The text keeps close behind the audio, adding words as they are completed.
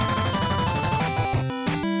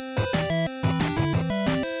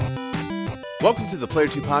Welcome to the Player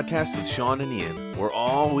 2 Podcast with Sean and Ian, where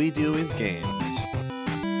all we do is games.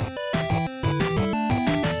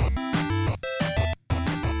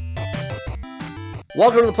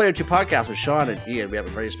 Welcome to the Player 2 Podcast with Sean and Ian. We have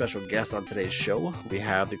a very special guest on today's show. We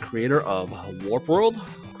have the creator of Warp World,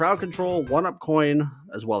 Crowd Control, OneUpCoin,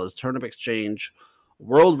 as well as Turnip Exchange,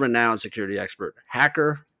 world-renowned security expert,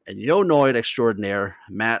 hacker, and Yonoid extraordinaire,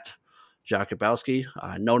 Matt Jakubowski,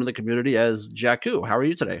 known in the community as Jakku. How are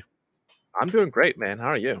you today? I'm doing great, man. How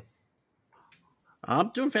are you?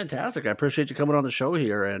 I'm doing fantastic. I appreciate you coming on the show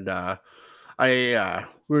here. And we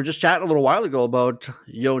were just chatting a little while ago about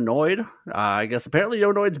Yonoid. I guess apparently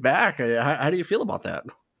Yonoid's back. How do you feel about that?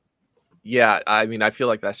 Yeah, I mean, I feel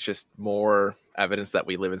like that's just more evidence that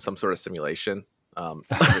we live in some sort of simulation.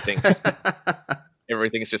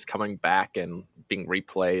 Everything's just coming back and being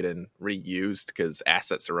replayed and reused because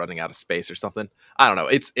assets are running out of space or something. I don't know.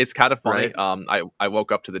 It's kind of funny. Right. I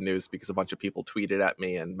woke up to the news because a bunch of people tweeted at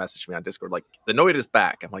me and messaged me on Discord like, the Noid is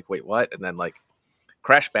back. I'm like, wait, what? And then like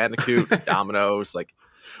Crash Bandicoot, Dominoes, like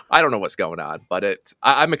I don't know what's going on, but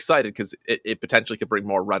I'm excited because it potentially could bring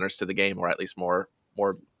more runners to the game, or at least more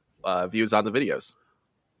views on the videos.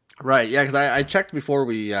 Right, yeah, because I checked before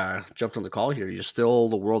we jumped on the call here. You're still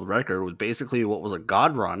the world record with basically what was a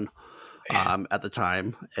god run at the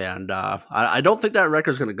time, and I don't think that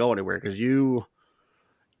record's going to go anywhere because you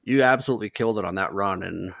absolutely killed it on that run,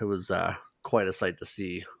 and it was quite a sight to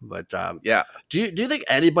see. But yeah, do you think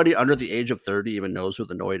anybody under the age of 30 even knows who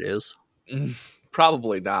the Noid is?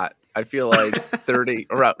 Probably not. I feel like 30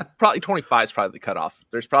 or probably 25 is probably the cutoff.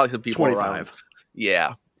 There's probably some people 25. around.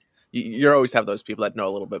 Yeah. You always have those people that know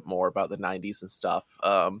a little bit more about the 90s and stuff.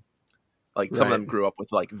 Some of them grew up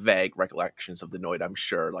with like vague recollections of the Noid, I'm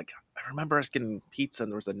sure. Like I remember us getting pizza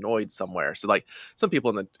and there was a Noid somewhere. So like some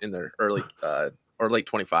people in their early or late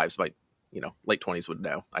 25s might, late 20s would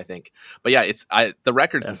know, I think. But yeah, the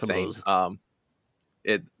record's insane.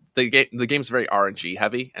 The game's very RNG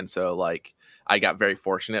heavy, and so like I got very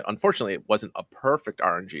fortunate. Unfortunately, it wasn't a perfect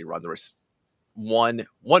RNG run. There was one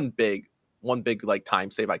big like time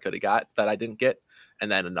save I could have got that I didn't get,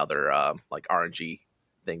 and then another like RNG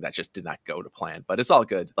thing that just did not go to plan. But it's all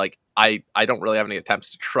good. Like I don't really have any attempts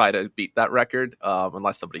to try to beat that record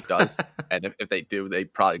unless somebody does, and if they do, they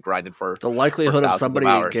probably grinded for the likelihood of somebody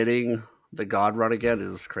getting the god run again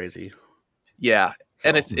is crazy. Yeah. So,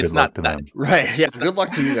 and it's not that right. Yeah. Good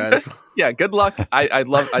luck to you guys. Yeah. Good luck. I'd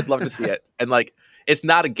love to see it. And like, it's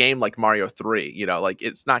not a game like Mario 3, like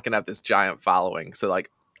it's not going to have this giant following. So like,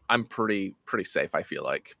 I'm pretty safe. I feel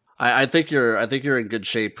like I think you're in good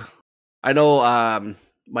shape. I know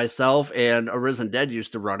myself and Arisen Dead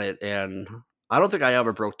used to run it, and I don't think I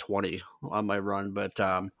ever broke 20 on my run, but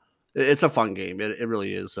it's a fun game. It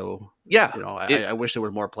really is. So yeah, I wish there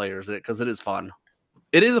were more players because it is fun.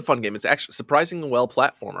 It is a fun game. It's actually surprisingly well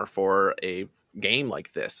platformer for a game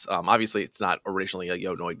like this. Obviously, it's not originally a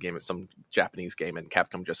Yonoid game. It's some Japanese game, and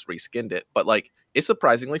Capcom just reskinned it. But like, it's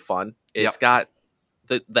surprisingly fun. It's got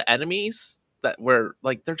the enemies that were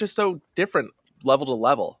like they're just so different level to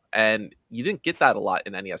level, and you didn't get that a lot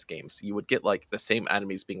in NES games. You would get like the same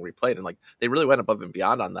enemies being replayed, and like they really went above and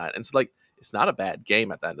beyond on that. And so like, it's not a bad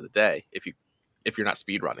game at the end of the day if you're not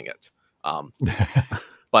speedrunning it.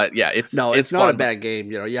 But yeah, it's not fun. A bad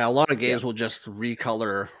game. A lot of games will just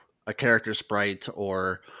recolor a character sprite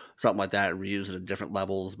or something like that and reuse it at different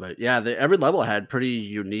levels. But yeah, every level had pretty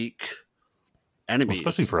unique enemies,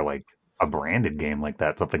 especially for like a branded game like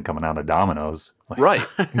that. Something coming out of Domino's, like, right?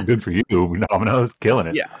 Good for you, Domino's, killing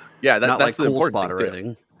it. Yeah. Not that's like the Cool Spot or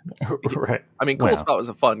anything. Right. I mean, Cool Spot was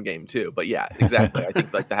a fun game too, but yeah, exactly. I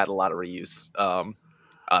think like they had a lot of reuse.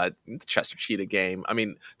 The Chester Cheetah game. I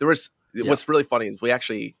mean, there was. What's really funny is we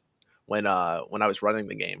actually, when I was running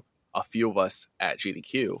the game, a few of us at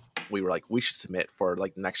GDQ, we were like, we should submit for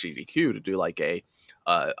like the next GDQ to do like a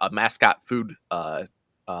mascot food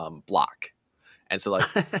block, and so like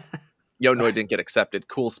Yonoid didn't get accepted,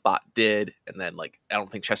 Cool Spot did, and then like I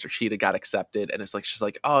don't think Chester Cheetah got accepted, and it's like she's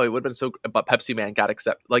like, oh, it would have been so, but Pepsi Man got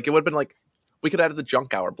accepted. Like it would have been like we could have added the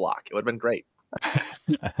Junk Hour block. It would have been great.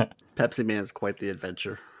 Pepsi Man's quite the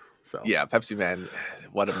adventure. So yeah, Pepsi Man,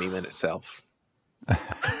 what a meme in itself.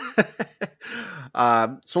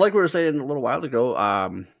 So like we were saying a little while ago,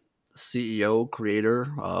 CEO, creator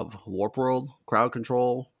of Warp World, Crowd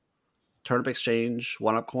Control, Turnip Exchange,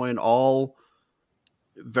 OneUpCoin, all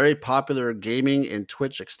very popular gaming and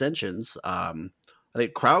Twitch extensions. I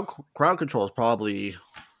think Crowd Control is probably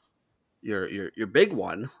your big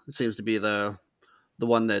one. It seems to be the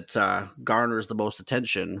one that garners the most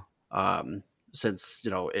attention. Since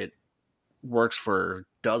it works for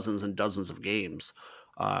dozens and dozens of games.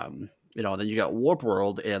 then you got Warp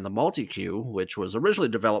World and the multi queue, which was originally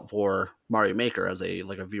developed for Mario Maker as a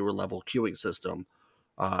viewer level queuing system,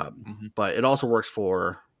 but it also works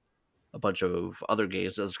for a bunch of other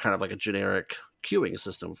games as kind of like a generic queuing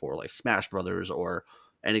system for like Smash Brothers or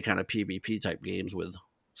any kind of PvP type games with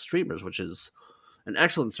streamers, which is an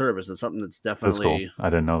excellent service and something that's definitely cool. I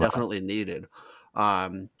didn't know definitely needed.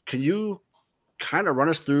 Can you kind of run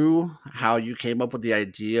us through how you came up with the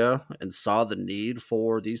idea and saw the need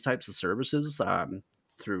for these types of services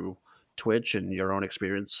through Twitch and your own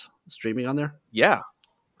experience streaming on there? Yeah,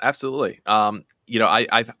 absolutely.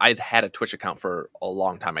 I've had a Twitch account for a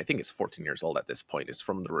long time. I think it's 14 years old at this point. It's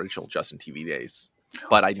from the original Justin TV days,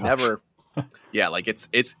 but I never. Yeah, like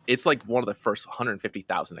it's like one of the first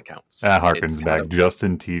 150,000 accounts. That harkens back.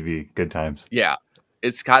 Justin TV, good times. Yeah,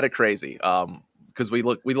 it's kind of crazy. Because we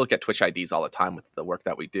look at Twitch IDs all the time with the work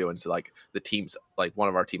that we do, and so like the teams, like one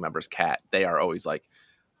of our team members, Kat, they are always like,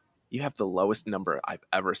 "You have the lowest number I've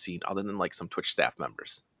ever seen, other than like some Twitch staff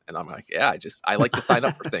members." And I'm like, "Yeah, I like to sign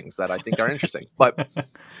up for things that I think are interesting." But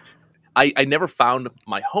I never found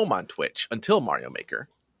my home on Twitch until Mario Maker.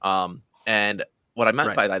 And what I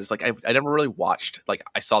meant by that is like I never really watched. Like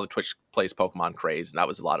I saw the Twitch Plays Pokemon craze, and that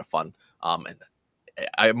was a lot of fun. And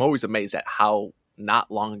I'm always amazed at how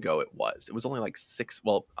not long ago it was. It was only like 6.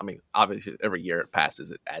 Well, I mean, obviously every year it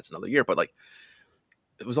passes, it adds another year, but like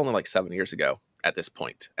it was only like 7 years ago at this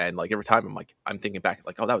point. And like every time I'm thinking back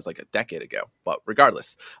like, oh, that was like a decade ago. But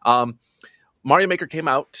regardless, Mario Maker came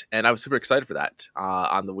out and I was super excited for that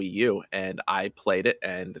on the Wii U, and I played it,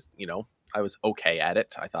 and I was okay at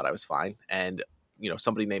it. I thought I was fine. And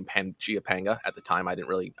somebody named Pangea Panga at the time, I didn't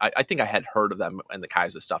really, I think I had heard of them and the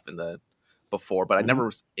Kaiser stuff before, but I never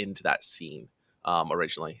was into that scene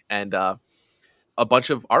originally. And a bunch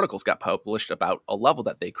of articles got published about a level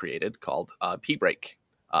that they created called P-Break,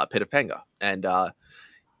 Pit of Panga. And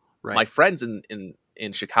my friends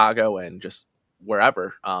in Chicago and just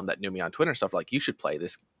wherever that knew me on Twitter and stuff, like, you should play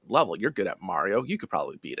this level. You're good at Mario. You could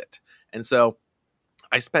probably beat it. And so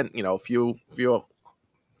I spent, a few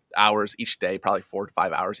hours each day, probably 4 to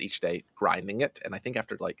 5 hours each day grinding it. And I think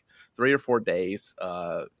after like 3 or 4 days,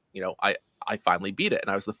 I finally beat it, and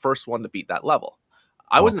I was the first one to beat that level.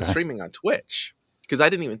 I wasn't streaming on Twitch because I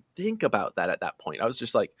didn't even think about that at that point. I was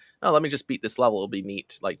just like, oh, let me just beat this level. It'll be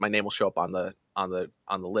neat. Like my name will show up on the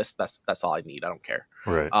list. That's all I need. I don't care.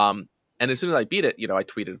 Right. And as soon as I beat it, I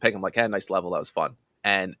tweeted a ping. I'm like, hey, nice level. That was fun.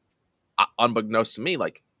 And unbeknownst to me,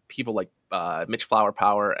 like people like Mitch Flower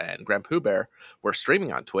Power and Grand Pooh Bear were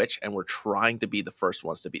streaming on Twitch and were trying to be the first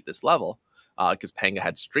ones to beat this level because Panga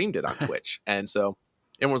had streamed it on Twitch. And so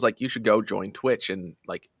everyone was like, you should go join Twitch and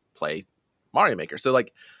like play Mario Maker. So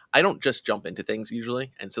like, I don't just jump into things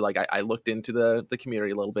usually. And so like, I looked into the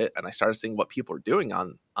community a little bit, and I started seeing what people were doing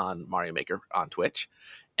on Mario Maker on Twitch.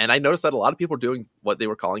 And I noticed that a lot of people were doing what they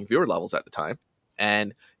were calling viewer levels at the time.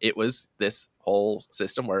 And it was this whole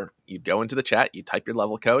system where you'd go into the chat, you type your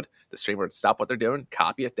level code, the streamer would stop what they're doing,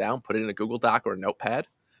 copy it down, put it in a Google Doc or a notepad,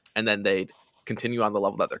 and then they'd continue on the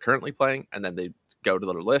level that they're currently playing. And then they'd go to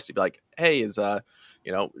the list. You'd be like, hey, is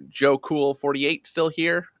Joe Cool 48 still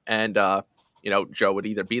here? And Joe would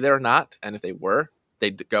either be there or not. And if they were,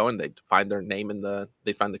 they'd go and they'd find their name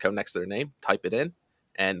they'd find the code next to their name, type it in,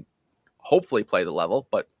 and hopefully play the level.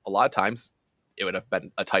 But a lot of times it would have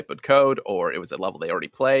been a typed code, or it was a level they already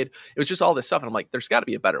played. It was just all this stuff. And I'm like, there's got to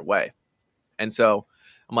be a better way. And so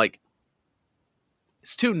I'm like,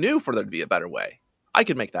 it's too new for there to be a better way. I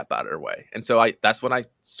could make that better way. And so that's when I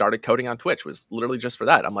started coding on Twitch, was literally just for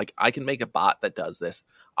that. I'm like, I can make a bot that does this.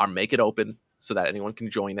 I'll make it open so that anyone can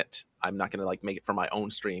join it. I'm not going to like make it for my own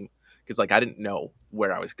stream, because like I didn't know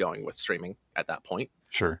where I was going with streaming at that point.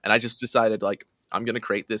 Sure. And I just decided like, I'm going to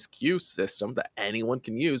create this queue system that anyone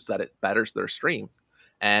can use, that it betters their stream.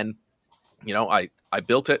 And, I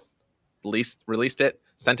built it, released it,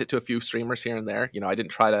 sent it to a few streamers here and there. I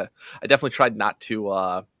definitely tried not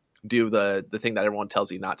to do the thing that everyone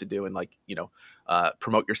tells you not to do, and like,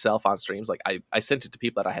 promote yourself on streams. Like I sent it to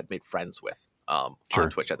people that I had made friends with on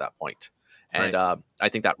Twitch at that point. And I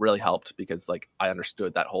think that really helped, because like I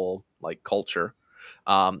understood that whole like culture.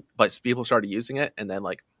 But people started using it, and then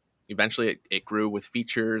like eventually it grew with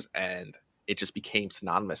features, and it just became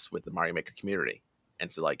synonymous with the Mario Maker community. And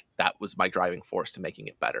so like that was my driving force to making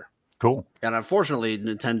it better. Cool. And unfortunately,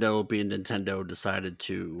 Nintendo, being Nintendo, decided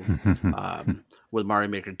to, with Mario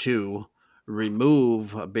Maker 2,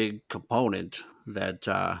 remove a big component that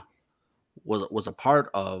was a part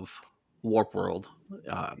of Warp World,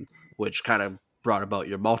 which kind of brought about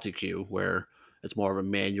your multi-queue, where it's more of a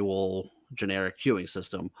manual, generic queuing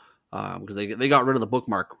system, because they got rid of the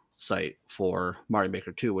bookmark site for Mario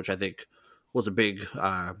Maker 2, which I think was a big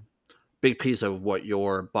big piece of what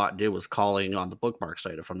your bot did was calling on the bookmark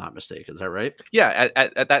site, if I'm not mistaken. Is that right? Yeah,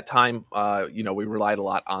 at that time, we relied a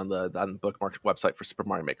lot on the bookmark website for Super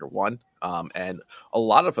Mario Maker 1. And a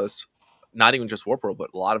lot of us, not even just Warp World,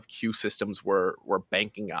 but a lot of queue systems were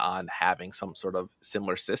banking on having some sort of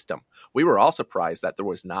similar system. We were all surprised that there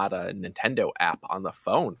was not a Nintendo app on the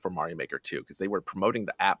phone for Mario Maker 2, because they were promoting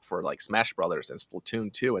the app for like Smash Brothers and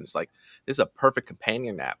Splatoon 2, and it's like, this is a perfect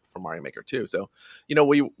companion app for Mario Maker 2. So,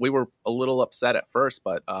 we were a little upset at first,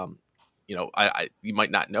 but I you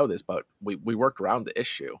might not know this, but we worked around the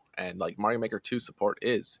issue, and like Mario Maker 2 support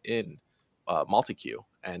is in multi-queue,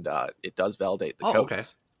 and it does validate the codes. Okay.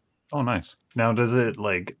 Oh, nice. Now, did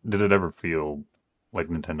it ever feel like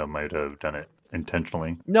Nintendo might have done it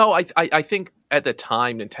intentionally? No, I think at the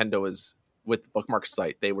time Nintendo was, with the bookmark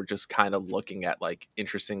site, they were just kind of looking at like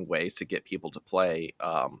interesting ways to get people to play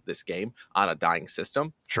this game on a dying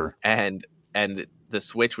system. Sure. And the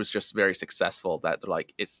Switch was just very successful that they're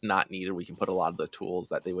like, it's not needed. We can put a lot of the tools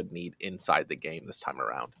that they would need inside the game this time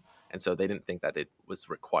around. And so they didn't think that it was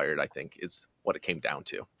required, I think, is what it came down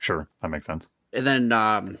to. Sure, that makes sense. And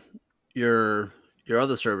then your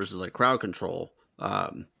other services like Crowd Control,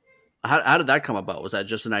 how did that come about? Was that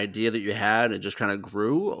just an idea that you had and it just kind of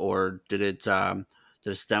grew, or did it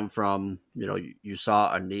stem from you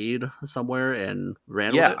saw a need somewhere and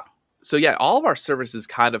ran with it? So all of our services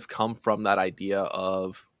kind of come from that idea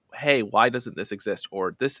of, hey, why doesn't this exist?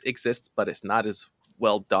 Or this exists, but it's not as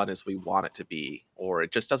well done as we want it to be, or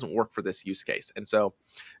it just doesn't work for this use case. And so,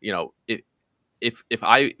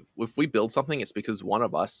 if we build something, it's because one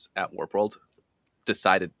of us at Warp World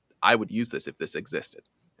decided I would use this if this existed.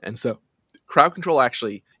 And so Crowd Control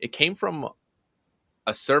actually, it came from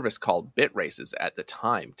a service called Bit Races at the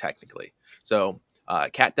time, technically. So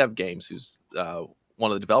Cat Dev Games, who's one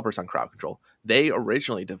of the developers on Crowd Control, they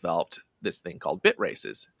originally developed this thing called Bit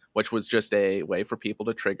Races, which was just a way for people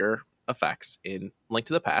to trigger effects in Link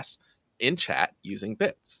to the Past in chat using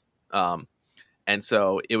bits. And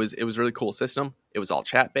so it was a really cool system. It was all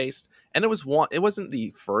chat based, and it wasn't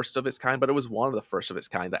the first of its kind, but it was one of the first of its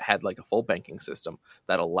kind that had like a full banking system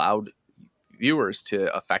that allowed viewers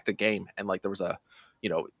to affect a game. And like there was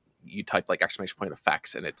you type like exclamation point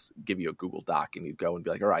effects, and it's give you a Google Doc, and you go and be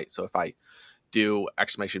like, all right, so if I do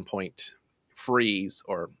exclamation point freeze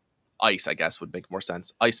or ice, I guess would make more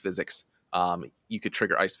sense. Ice physics. You could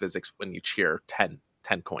trigger ice physics when you cheer 10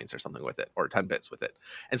 coins or something with it, or 10 bits with it.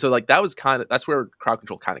 And so like that's where Crowd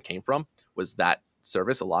Control kind of came from, was that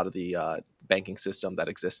service. A lot of the banking system that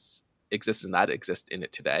exists in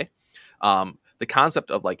it today. The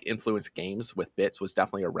concept of like influence games with bits was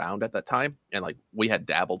definitely around at that time. And like we had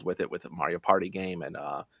dabbled with it with a Mario Party game and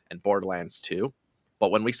Borderlands 2. But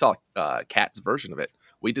when we saw Cat's version of it,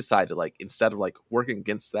 we decided like, instead of like working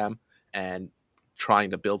against them and trying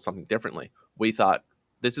to build something differently, we thought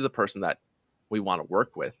this is a person that we want to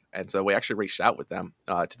work with. And so we actually reached out with them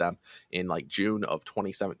to them in like June of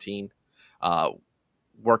 2017,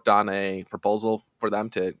 worked on a proposal for them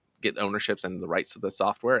to get ownerships and the rights to the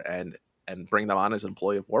software and bring them on as an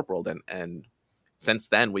employee of Warp World. And since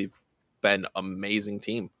then we've been an amazing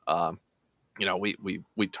team.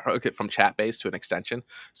 We took it from chat based to an extension.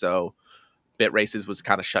 So Bit Races was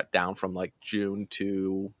kind of shut down from like June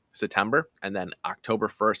to September, and then October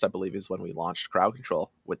 1st, I believe, is when we launched Crowd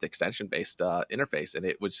Control with the extension-based interface, and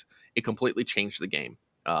it completely changed the game.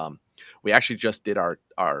 We actually just did our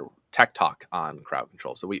tech talk on Crowd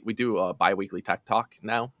Control, so we do a bi-weekly tech talk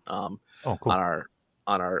now. Cool.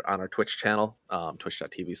 On our Twitch channel,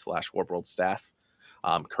 twitch.tv/warpworldstaff.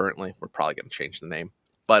 Currently, we're probably going to change the name,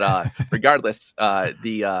 but regardless,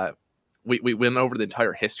 we went over the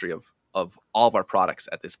entire history of all of our products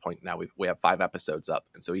at this point. Now we have 5 episodes up,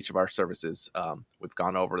 and so each of our services, we've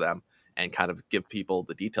gone over them and kind of give people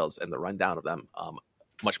the details and the rundown of them,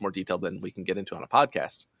 much more detailed than we can get into on a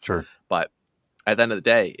podcast. Sure. But at the end of the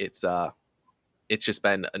day, it's just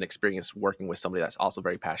been an experience working with somebody that's also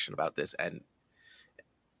very passionate about this. And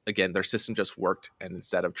again, their system just worked, and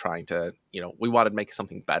instead of trying to, we wanted to make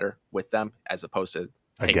something better with them as opposed to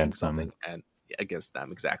taking against something them. and against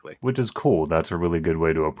them. Exactly. Which is cool. That's a really good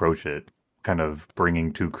way to approach it. Kind of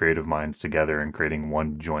bringing 2 creative minds together and creating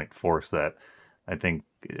one joint force that I think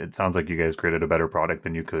it sounds like you guys created a better product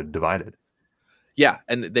than you could divided. Yeah.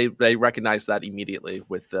 And they recognized that immediately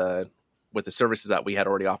with the services that we had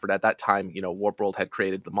already offered at that time. Warp World had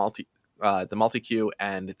created the multi-queue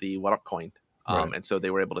and the 1UP coin. Right. And so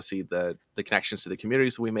they were able to see the connections to the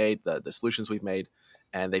communities we made, the solutions we've made.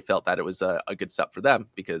 And they felt that it was a good step for them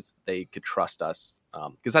because they could trust us.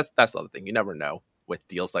 Because that's the other thing. You never know with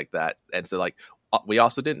deals like that. And so like we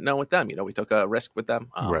also didn't know with them. We took a risk with them.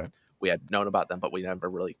 Right. We had known about them, but we never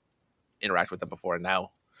really interact with them before, and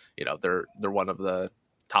now, they're one of the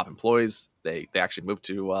top employees. They actually moved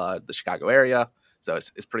to the Chicago area, so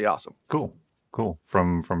it's pretty awesome. Cool.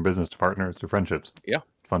 From business to partners to friendships. Yeah,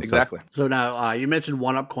 fun exactly. stuff. So now you mentioned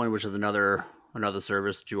OneUpCoin, which is another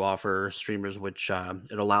service that you offer streamers, which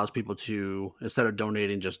it allows people to, instead of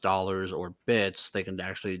donating just dollars or bits, they can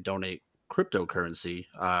actually donate cryptocurrency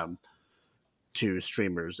to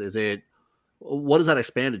streamers. What does that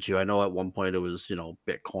expanded to? I know at one point it was,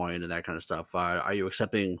 Bitcoin and that kind of stuff. Are you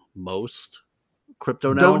accepting most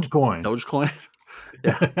crypto now? Dogecoin.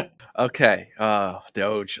 Yeah. Okay.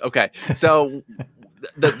 Doge. Okay. So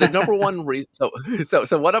the number one reason, so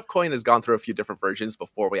OneUpCoin has gone through a few different versions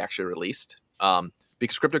before we actually released,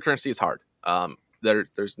 because cryptocurrency is hard.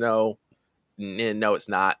 There's no, it's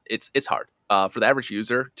not. It's hard. For the average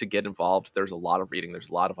user to get involved, there's a lot of reading. There's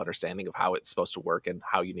a lot of understanding of how it's supposed to work and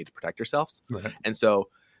how you need to protect yourselves. Right. And so,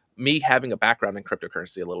 me having a background in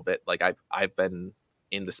cryptocurrency a little bit, like I've been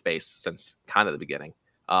in the space since kind of the beginning,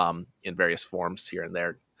 in various forms here and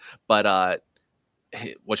there, but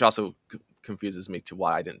which also confuses me to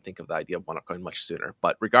why I didn't think of the idea of OneUpCoin much sooner.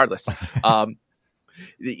 But regardless,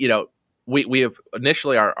 we have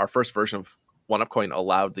initially our first version of OneUpCoin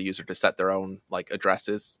allowed the user to set their own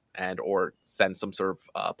addresses and or send some sort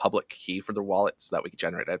of public key for their wallet so that we could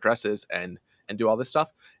generate addresses and do all this stuff.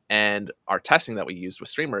 And our testing that we used with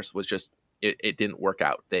streamers was just it didn't work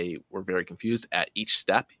out. They were very confused at each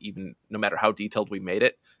step, even no matter how detailed we made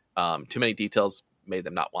it. Too many details made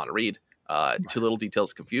them not want to read. Too little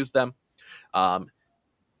details confused them.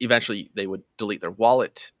 Eventually, they would delete their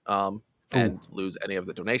wallet and lose any of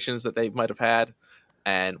the donations that they might have had.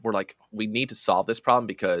 And we're like, we need to solve this problem,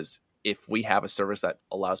 because if we have a service that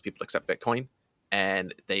allows people to accept Bitcoin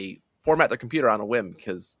and they format their computer on a whim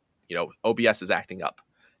because, OBS is acting up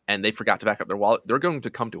and they forgot to back up their wallet, they're going to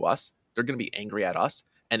come to us. They're going to be angry at us.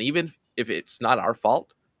 And even if it's not our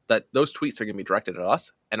fault, that those tweets are going to be directed at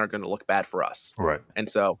us and are going to look bad for us. Right. And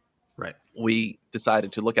so we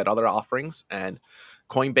decided to look at other offerings, and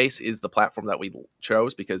Coinbase is the platform that we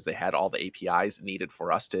chose because they had all the APIs needed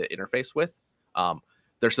for us to interface with.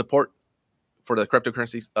 Their support for the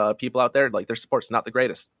cryptocurrency people out there, their support's not the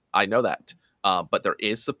greatest. I know that. But there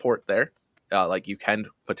is support there. You can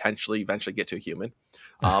potentially eventually get to a human.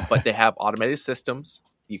 But they have automated systems.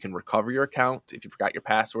 You can recover your account. If you forgot your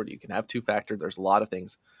password, you can have two-factor. There's a lot of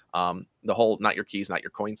things. The whole not your keys, not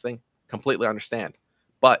your coins thing, completely understand.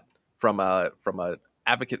 But from a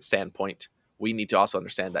advocate standpoint, we need to also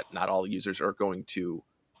understand that not all users are going to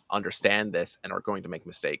understand this and are going to make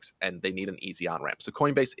mistakes, and they need an easy on-ramp. So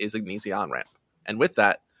Coinbase is an easy on-ramp. And with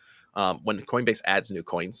that, when Coinbase adds new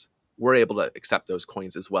coins, we're able to accept those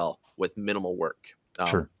coins as well with minimal work.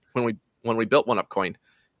 Sure. When we built OneUpCoin,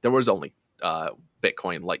 there was only Bitcoin,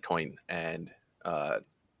 Litecoin, and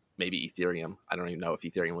maybe Ethereum. I don't even know if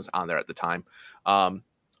Ethereum was on there at the time.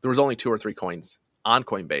 There was only 2 or 3 coins on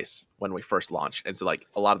Coinbase when we first launched. And so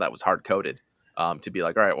a lot of that was hard-coded to be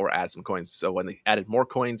all right, or add some coins. So when they added more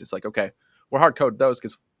coins, it's okay, we're hard-coded those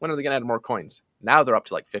because when are they going to add more coins? Now they're up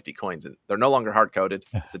to 50 coins, and they're no longer hard-coded.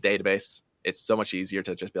 It's a database. It's so much easier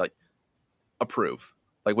to just be approve.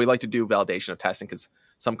 We like to do validation of testing because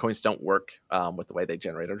some coins don't work with the way they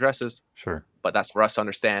generate addresses. Sure. But that's for us to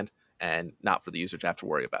understand and not for the user to have to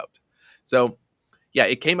worry about. So, yeah,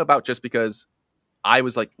 it came about just because I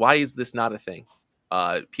was like, why is this not a thing?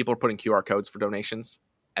 People are putting QR codes for donations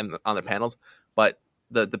and on their panels. But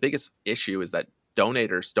the biggest issue is that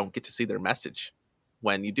donators don't get to see their message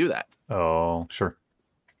when you do that. Oh, sure.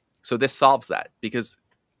 So this solves that, because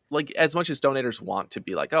as much as donators want to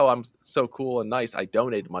be oh, I'm so cool and nice, I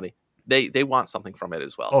donated money, they want something from it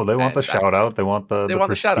as well. Oh, they want the shout out. They want the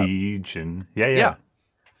prestige. And yeah.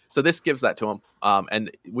 So this gives that to them.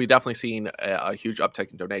 And we've definitely seen a huge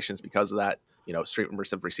uptick in donations because of that.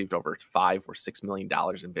 Streamers have received over $5 or $6 million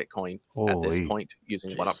in Bitcoin at this point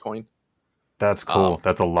using OneUpCoin. That's cool.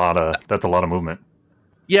 That's a lot of movement.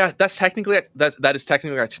 Yeah, that is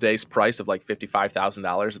technically at today's price of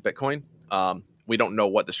 $55,000 of Bitcoin. We don't know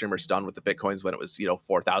what the streamer's done with the Bitcoins when it was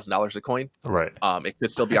 $4,000 a coin. Right. It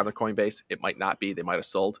could still be on their Coinbase. It might not be. They might have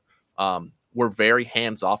sold. We're very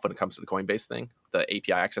hands off when it comes to the Coinbase thing. The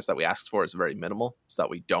API access that we ask for is very minimal, so that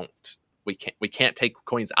we can't take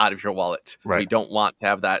coins out of your wallet. Right. We don't want to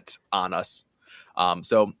have that on us.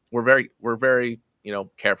 So we're very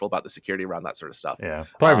careful about the security around that sort of stuff. Yeah,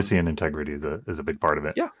 privacy and integrity is a big part of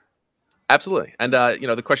it. Yeah, absolutely. And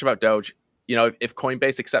the question about Doge, if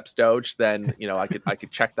Coinbase accepts Doge, then I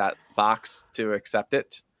could check that box to accept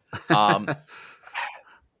it.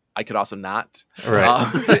 I could also not.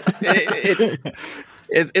 Right.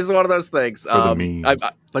 It's one of those things. For the memes.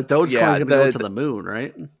 But Dogecoin's going to go to the moon,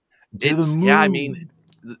 right? Yeah, I mean,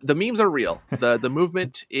 the memes are real. The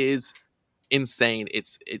movement is insane.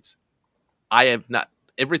 It's I have not,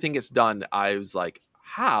 everything gets done. I was like,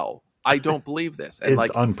 how? I don't believe this. And It's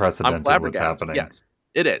like, I'm unprecedented what's flabbergasted. happening. Yes,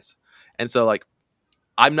 it is. And so like,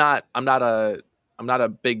 I'm not a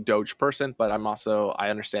big Doge person, but I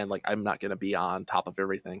understand like I'm not going to be on top of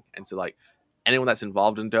everything. And so like anyone that's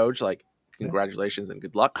involved in Doge, like congratulations and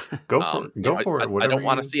good luck. Go for it. Go for it. I don't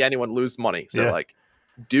want to see anyone lose money. So like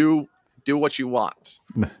do what you want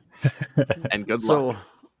and good luck.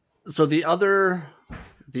 So the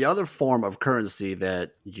other form of currency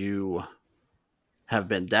that you have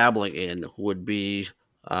been dabbling in would be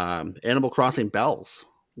Animal Crossing bells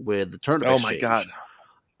with the turnip exchange. Oh my god.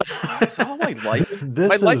 That's all my life.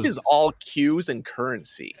 My life is all cues and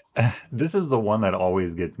currency. This is the one that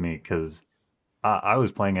always gets me because I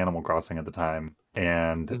was playing Animal Crossing at the time,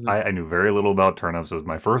 and I knew very little about turnips. It was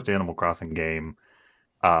my first Animal Crossing game,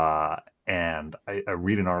 and I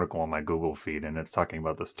read an article on my Google feed, and it's talking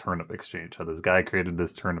about this turnip exchange. So this guy created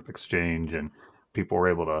this turnip exchange, and people were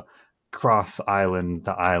able to cross island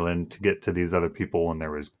to island to get to these other people, and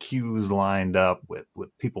there was queues lined up with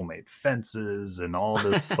people made fences and all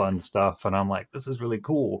this fun stuff, and I'm like, this is really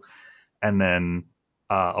cool. And then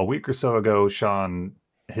a week or so ago, Sean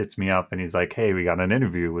hits me up and he's like, hey, we got an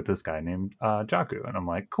interview with this guy named Jaku, and I'm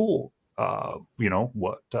like, cool.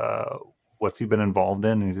 What's he been involved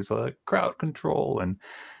in? And he's like, crowd control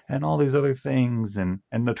and all these other things and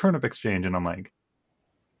the turnip exchange. And I'm like,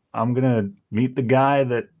 I'm gonna meet the guy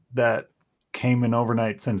that came an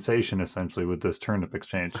overnight sensation essentially with this turnip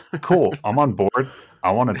exchange. Cool. I'm on board.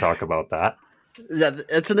 I want to talk about that. Yeah,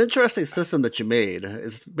 it's an interesting system that you made.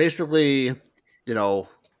 It's basically,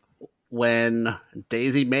 when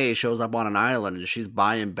Daisy May shows up on an island and she's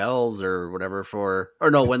buying bells or whatever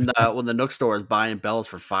when the Nook store is buying bells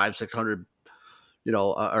for 500-600,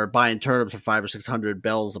 or buying turnips for 500 or 600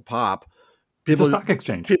 bells a pop. It's a stock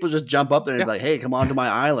exchange. People just jump up there and be like, hey, come on to my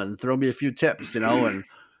island, throw me a few tips, and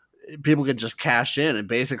people can just cash in and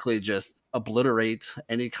basically just obliterate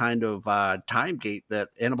any kind of time gate that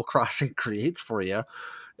Animal Crossing creates for you.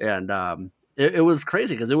 And it was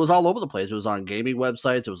crazy because it was all over the place. It was on gaming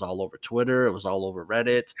websites. It was all over Twitter. It was all over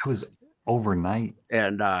Reddit. It was overnight.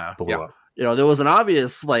 And, there was an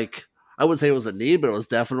obvious, I would say it was a need, but it was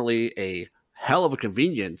definitely a hell of a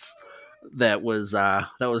convenience that was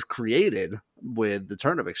created with the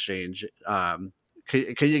turnip exchange. Can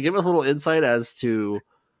you give us a little insight as to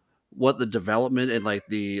what the development and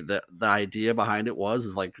the idea behind it was?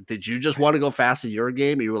 Is did you just want to go fast in your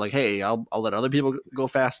game? And you were like, hey, I'll let other people go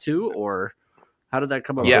fast too, or how did that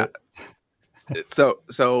come about? Yeah.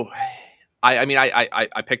 So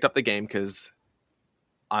I picked up the game because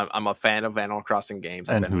I'm a fan of Animal Crossing games.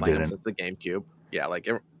 I've been playing them since the GameCube. Yeah,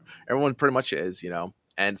 everyone pretty much is,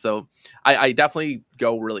 And so I definitely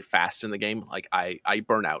go really fast in the game. I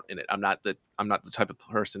burn out in it. I'm not the type of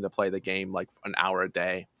person to play the game an hour a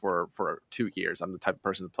day for 2 years. I'm the type of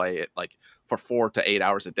person to play it for 4 to 8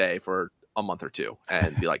 hours a day for a month or two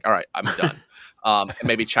and be like, all right, I'm done. And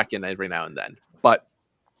maybe check in every now and then. But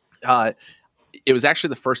it was actually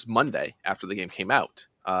the first Monday after the game came out.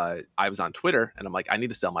 I was on Twitter and I'm like, I need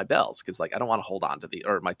to sell my bells because I don't want to hold on to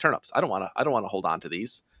my turnips. I don't want to hold on to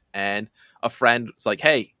these. And a friend was like,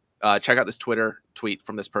 hey, check out this Twitter tweet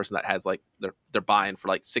from this person that has they're buying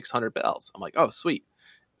for 600 bells. I'm like, oh, sweet.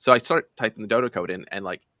 So I start typing the Dodo code in and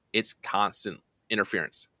it's constant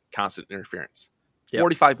interference. Yep.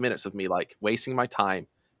 45 minutes of me wasting my time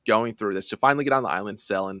going through this to finally get on the island,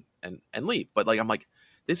 sell and leave. But I'm like,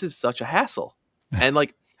 this is such a hassle. And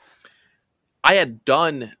I had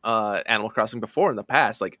done Animal Crossing before in the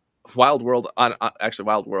past, Wild World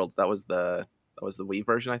Wild Worlds. That was the Wii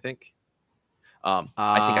version, I think. I think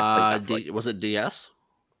I played that. Was it DS?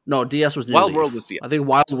 No, DS was New Wild Leaf. World was DS. I think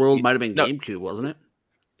Wild World might have been GameCube, wasn't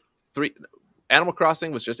it? Animal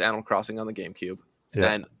Crossing was just Animal Crossing on the GameCube.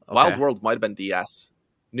 Yeah. And Okay. Wild World might have been DS.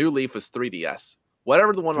 New Leaf was 3DS.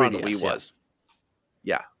 Whatever the one 3DS, on the Wii was.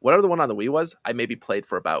 Yeah. Whatever the one on the Wii was, I maybe played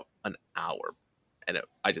for about an hour. And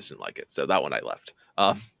I just didn't like it. So that one I left.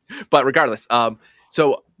 But regardless,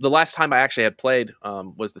 so the last time I actually had played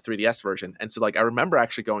was the 3DS version. And so I remember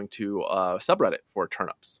actually going to a subreddit for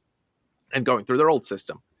turnips and going through their old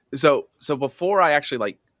system. So before I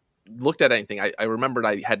actually looked at anything, I remembered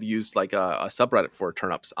I had used a subreddit for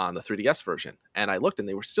turnips on the 3DS version. And I looked and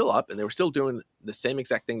they were still up and they were still doing the same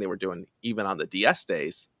exact thing they were doing even on the DS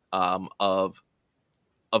days of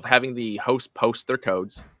having the host post their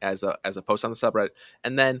codes as a post on the subreddit.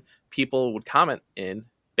 And then people would comment in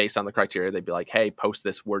based on the criteria. They'd be like, hey, post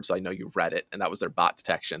this word so I know you read it. And that was their bot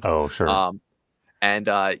detection. Oh, sure. And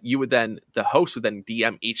the host would then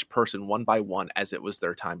DM each person one by one as it was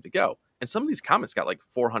their time to go. And some of these comments got like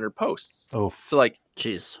 400 posts. Oh, so like,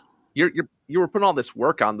 jeez, you were putting all this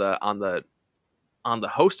work on the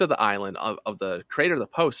host of the island, of the creator of the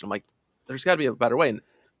post. And I'm like, there's got to be a better way. And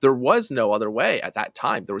there was no other way at that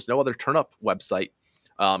time. There was no other TurnUp website,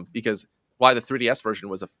 because while the 3DS version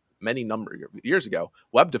was many number of years ago,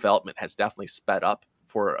 web development has definitely sped up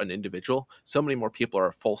for an individual. So many more people are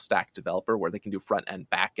a full stack developer where they can do front end,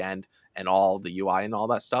 back end, and all the UI and all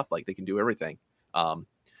that stuff. Like they can do everything.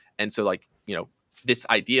 And so like, this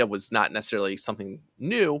idea was not necessarily something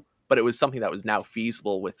new, but it was something that was now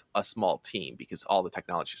feasible with a small team because all the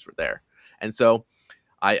technologies were there. And so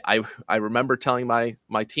I remember telling my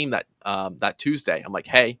team that Tuesday, I'm like,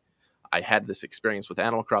 hey, I had this experience with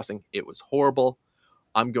Animal Crossing. It was horrible.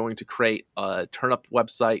 I'm going to create a TurnUp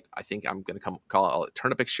website. I think I'm going to call it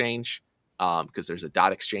TurnUp Exchange, because there's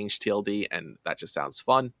a .exchange TLD, and that just sounds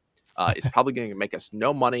fun. It's probably going to make us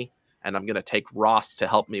no money, and I'm going to take Ross to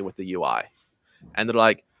help me with the UI. And they're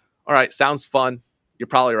like, all right, sounds fun. You're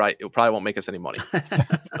probably right. It probably won't make us any money.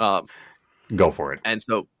 Go for it. And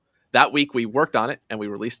so that week we worked on it, and we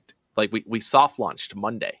released, like we soft launched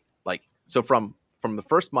Monday. Like, so from the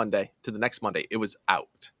first Monday to the next Monday, it was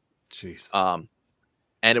out. Jesus.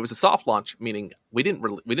 And it was a soft launch, meaning we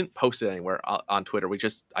didn't post it anywhere on Twitter.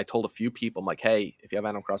 I told a few people, I'm like, hey, if you have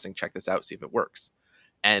Animal Crossing, check this out, see if it works.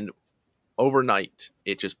 And overnight,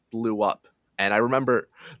 it just blew up. And I remember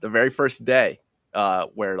the very first day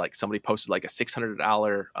where like somebody posted like a $600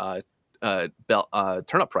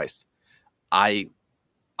 TurnUp price. I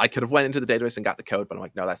could have went into the database and got the code, but I'm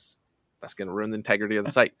like, no, that's going to ruin the integrity of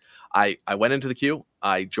the site. I went into the queue.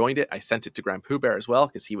 I joined it. I sent it to Grand Pooh Bear as well,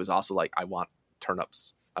 because he was also like, I want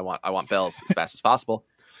turnips. I want bells as fast as possible.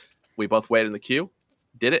 We both waited in the queue,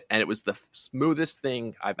 did it, and it was the smoothest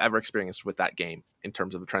thing I've ever experienced with that game in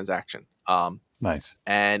terms of a transaction. Nice.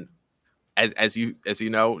 And as you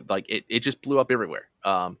know, like it just blew up everywhere.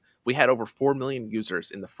 We had over 4 million users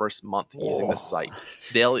in the first month using the site.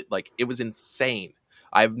 Daily, like it was insane.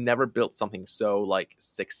 I've never built something so like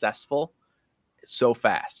successful so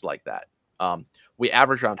fast like that. We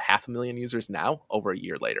average around 500,000 users now over a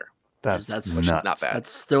year later. That's which nuts. is not bad. That's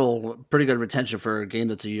still pretty good retention for a game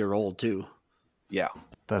that's a year old too. Yeah.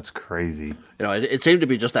 That's crazy. It seemed to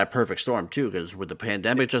be just that perfect storm too, because with the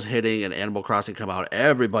pandemic just hitting and Animal Crossing come out,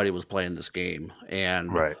 everybody was playing this game,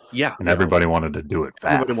 and Right. Yeah. And everybody wanted to do it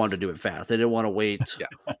fast. everybody wanted to do it fast. They didn't want to wait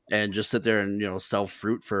and just sit there and sell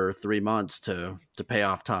fruit for 3 months to pay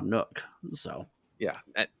off Tom Nook. So Yeah.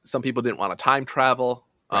 And some people didn't want to time travel,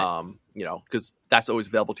 because that's always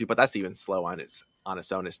available to you, but that's even slow on its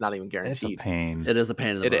own. It's not even It's guaranteed. a pain. it is a pain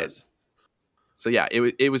in the It butt. is. So yeah,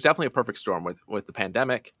 it was definitely a perfect storm with the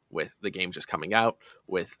pandemic, with the game just coming out,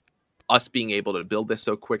 with us being able to build this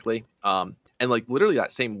so quickly. And like literally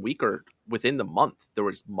that same week or within the month, there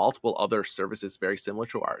was multiple other services very similar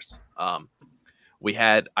to ours. We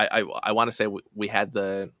had, I want to say we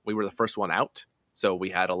were the first one out. So we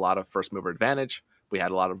had a lot of first mover advantage. We had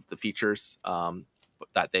a lot of the features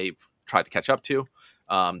that they've tried to catch up to.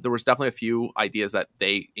 There was definitely a few ideas that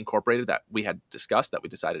they incorporated that we had discussed that we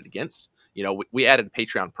decided against. We added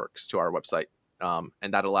Patreon perks to our website,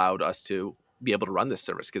 and that allowed us to be able to run this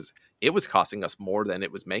service because it was costing us more than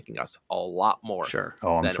it was making us, a lot more. Sure.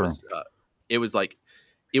 Oh, I'm than sure. it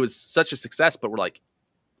was such a success, but we're like,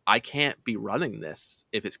 I can't be running this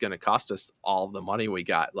if it's going to cost us all the money we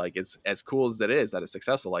got. Like, it's as cool as it is that it's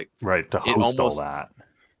successful. Like, Right. To it host almost- all that.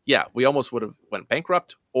 yeah, we almost would have went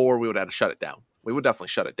bankrupt, or we would have had to shut it down. We would definitely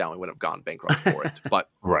shut it down. We wouldn't have gone bankrupt for it, but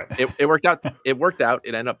Right. it worked out. It worked out.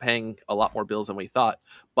 It ended up paying a lot more bills than we thought.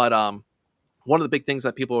 But one of the big things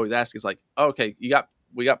that people always ask is like, oh, okay, we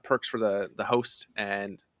got perks for the host,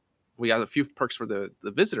 and we got a few perks for the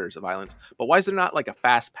visitors of islands. But why is there not like a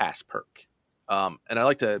fast pass perk? And I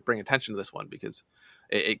like to bring attention to this one because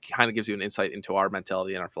it kind of gives you an insight into our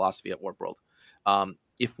mentality and our philosophy at Warp World.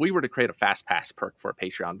 If we were to create a fast pass perk for a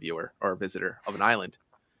Patreon viewer or a visitor of an island,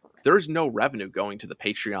 there's no revenue going to the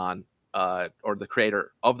Patreon or the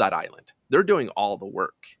creator of that island. They're doing all the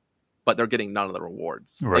work, but they're getting none of the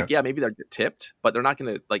rewards. Right. Like, yeah, maybe they're tipped, but they're not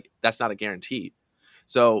going to, like, that's not a guarantee.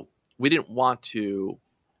 So we didn't want to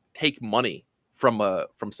take money from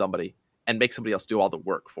somebody and make somebody else do all the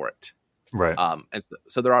work for it. Right. And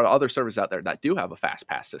so there are other servers out there that do have a fast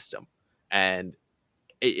pass system, and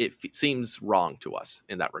it seems wrong to us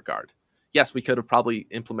in that regard. Yes, we could have probably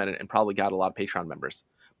implemented and probably got a lot of Patreon members,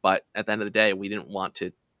 but at the end of the day, we didn't want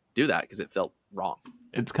to do that because it felt wrong.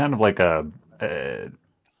 It's kind of like for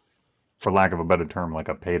lack of a better term, like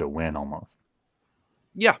a pay to win almost.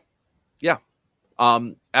 Yeah.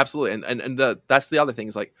 Absolutely. And that's the other thing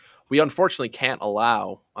is like, we unfortunately can't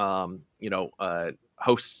allow,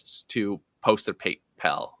 hosts to post their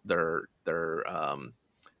PayPal, their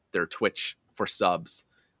Twitch for subs.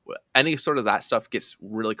 Any sort of that stuff gets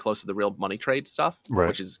really close to the real money trade stuff, Right.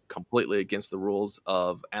 which is completely against the rules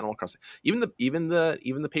of Animal Crossing. Even the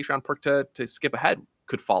Patreon perk to skip ahead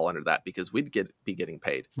could fall under that because we'd be getting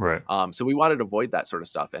paid. Right. So we wanted to avoid that sort of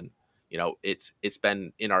stuff, and it's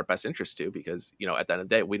been in our best interest too, because at the end of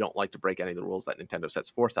the day, we don't like to break any of the rules that Nintendo sets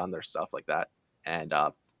forth on their stuff like that, and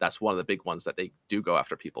that's one of the big ones that they do go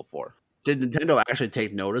after people for. Did Nintendo actually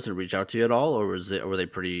take notice and reach out to you at all, or were they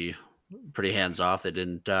pretty hands off? They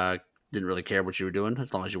didn't really care what you were doing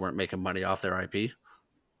as long as you weren't making money off their IP.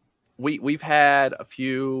 We've had a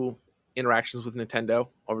few interactions with Nintendo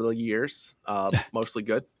over the years, mostly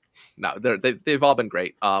good. No, they've all been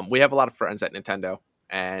great. We have a lot of friends at Nintendo,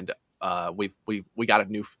 and we got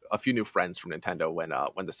a few new friends from Nintendo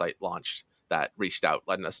when the site launched that reached out,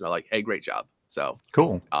 letting us know like, hey, great job. So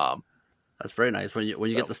cool. That's very nice when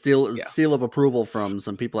you get the seal of approval from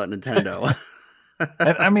some people at Nintendo.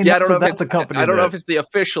 I mean, I don't know that's the company. I don't know if it's the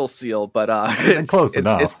official seal, but it's close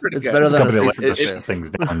enough. It's pretty it's good. better than a company cease and desist. things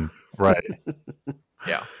down, right?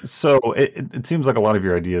 Yeah. So it seems like a lot of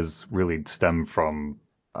your ideas really stem from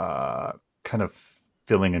kind of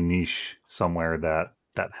filling a niche somewhere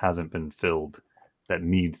that hasn't been filled, that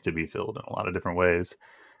needs to be filled in a lot of different ways.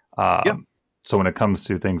 So when it comes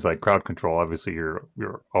to things like crowd control, obviously you're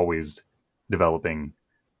always developing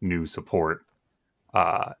new support.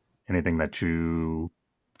 Anything that you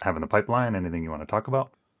have in the pipeline? Anything you want to talk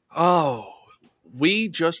about? Oh, we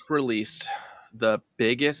just released the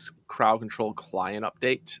biggest crowd control client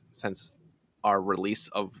update since our release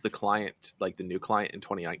of the client, like the new client in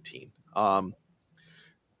 2019.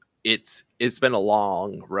 It's been a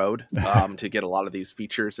long road to get a lot of these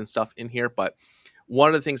features and stuff in here, but one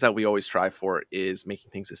of the things that we always strive for is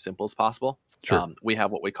making things as simple as possible. Sure. We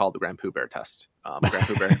have what we call the Grand Pooh Bear test. Grand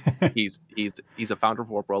Pooh Bear, he's a founder of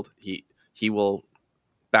Warp World. He will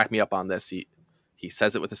back me up on this. He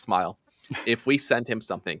says it with a smile. If we send him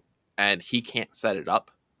something and he can't set it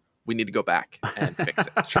up, we need to go back and fix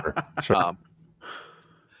it. Sure.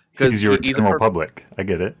 Because he's your general public. I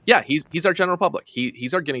get it. Yeah, he's our general public.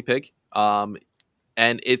 He's our guinea pig.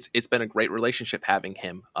 And it's been a great relationship having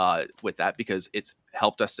him with that, because it's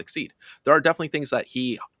helped us succeed. There are definitely things that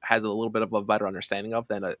he has a little bit of a better understanding of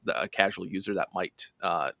than a casual user that might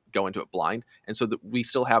go into it blind. And so that we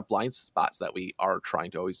still have blind spots that we are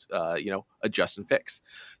trying to always adjust and fix.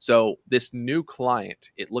 So this new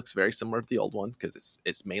client, it looks very similar to the old one because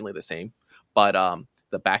it's mainly the same, but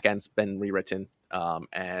the back end's been rewritten.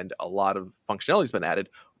 And a lot of functionality has been added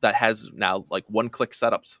that has now like one-click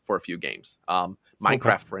setups for a few games.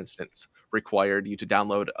 Minecraft, for instance, required you to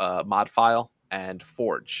download a mod file and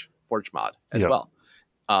Forge mod as well.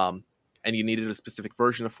 And you needed a specific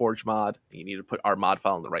version of Forge mod. And you needed to put our mod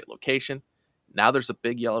file in the right location. Now there's a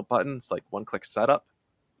big yellow button. It's like one-click setup.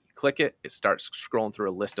 You click it. It starts scrolling through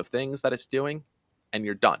a list of things that it's doing, and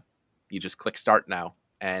you're done. You just click start now,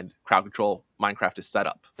 and crowd control Minecraft is set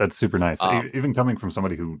up. That's super nice. Even coming from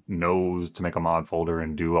somebody who knows to make a mod folder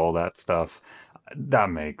and do all that stuff, that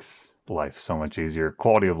makes life so much easier.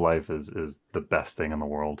 Quality of life is the best thing in the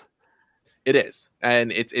world. It is.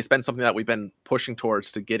 And it's been something that we've been pushing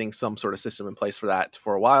towards to getting some sort of system in place for that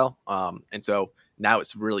for a while. And so now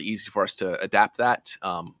it's really easy for us to adapt that.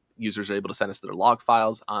 Users are able to send us their log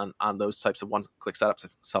files on those types of one-click setups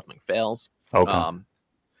if something fails. Okay.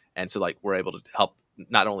 And so like we're able to help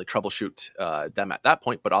not only troubleshoot them at that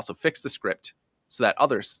point, but also fix the script so that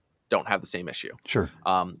others don't have the same issue. Sure.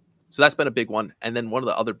 So that's been a big one. And then one of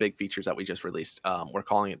the other big features that we just released, we're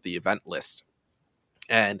calling it the event list.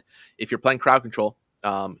 And if you're playing crowd control,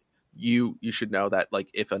 you should know that like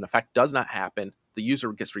if an effect does not happen, the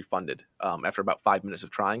user gets refunded after about 5 minutes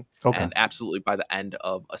of trying, and absolutely by the end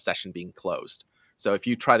of a session being closed. So if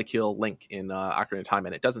you try to kill Link in Ocarina of Time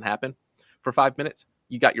and it doesn't happen for 5 minutes,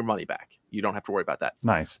 you got your money back. You don't have to worry about that.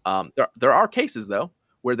 Nice. There are cases though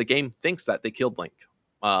where the game thinks that they killed Link.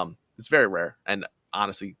 It's very rare, and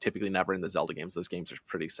honestly, typically never in the Zelda games. Those games are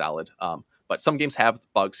pretty solid. But some games have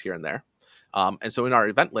bugs here and there. And so in our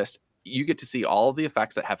event list, you get to see all of the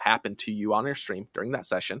effects that have happened to you on your stream during that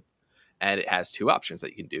session. And it has two options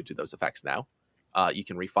that you can do to those effects now. You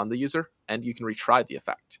can refund the user, and you can retry the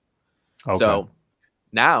effect. Okay. So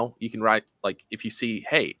now you can write, like, if you see,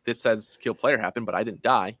 hey, this says kill player happened, but I didn't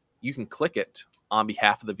die, you can click it on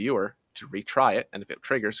behalf of the viewer to retry it. And if it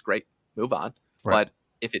triggers, great, move on. Right. But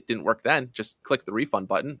if it didn't work then, just click the refund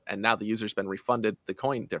button, and now the user's been refunded the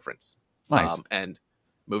coin difference. Nice. And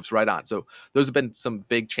moves right on. So those have been some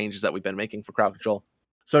big changes that we've been making for crowd control.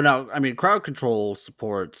 So now, I mean, crowd control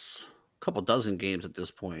supports a couple dozen games at this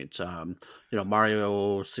point.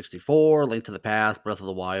 Mario 64, Link to the Past, Breath of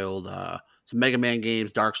the Wild, some Mega Man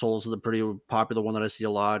games. Dark Souls is a pretty popular one that I see a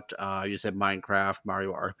lot. You said Minecraft,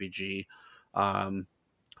 Mario RPG.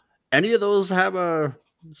 Any of those have a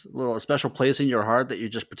little special place in your heart that you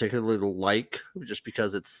just particularly like, just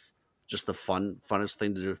because it's just the funnest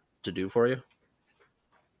thing to do for you?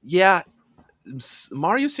 Yeah,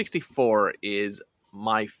 Mario 64 is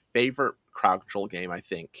my favorite crowd control game, I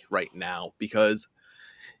think, right now, because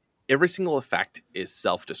every single effect is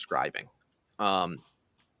self-describing.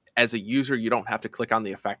 As a user, you don't have to click on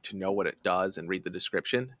the effect to know what it does and read the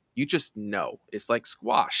description. You just know. It's like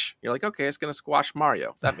squash. You're like, okay, it's going to squash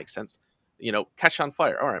Mario. That makes sense. Catch on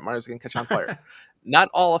fire. All right, Mario's going to catch on fire. Not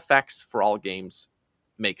all effects for all games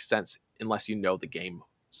make sense unless you know the game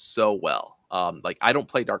so well. Like, I don't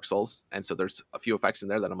play Dark Souls, and so there's a few effects in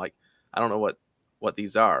there that I'm like, I don't know what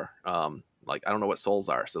these are. Like, I don't know what souls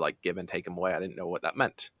are. So, like, give and take them away. I didn't know what that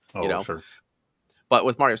meant. Sure. But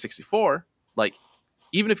with Mario 64, like,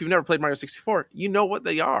 even if you've never played Mario 64, you know what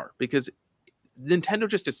they are, because Nintendo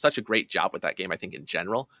just did such a great job with that game, I think, in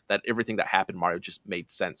general, that everything that happened Mario just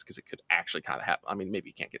made sense, because it could actually kind of happen. I mean, maybe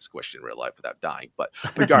you can't get squished in real life without dying, but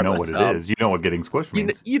regardless. You know what it is. You know what getting squished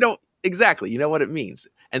means. You know, exactly. You know what it means.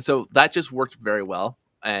 And so that just worked very well.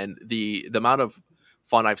 And the amount of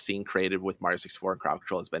fun I've seen created with Mario 64 and crowd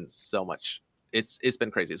control has been so much. It's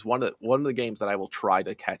been crazy. It's one of the games that I will try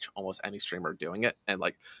to catch almost any streamer doing it. And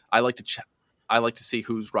like, I like to see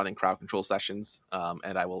who's running crowd control sessions,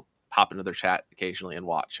 and I will pop into their chat occasionally and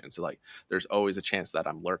watch. And so, like, there's always a chance that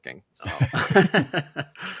I'm lurking.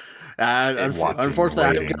 Unfortunately,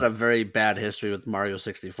 I've got a very bad history with Mario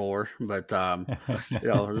 64, but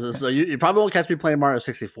so you probably won't catch me playing Mario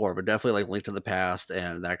 64, but definitely like Link to the Past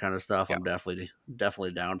and that kind of stuff. Yeah. I'm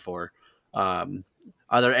definitely down for. Are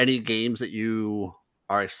there any games that you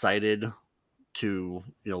are excited to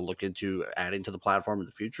look into adding to the platform in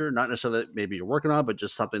the future? Not necessarily that maybe you're working on, but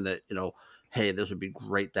just something that hey, this would be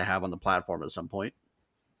great to have on the platform at some point.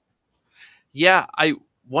 Yeah,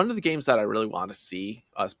 one of the games that I really want to see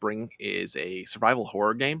us bring is a survival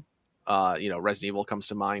horror game. Resident Evil comes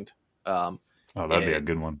to mind. That'd be a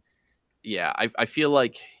good one. Yeah, I feel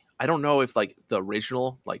like, I don't know if like the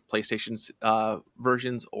original like PlayStation's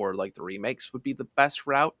versions or like the remakes would be the best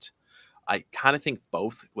route. I kind of think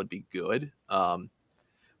both would be good,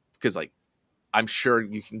 because like, I'm sure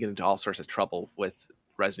you can get into all sorts of trouble with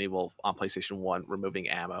Resident Evil on PlayStation 1, removing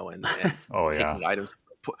ammo and taking items.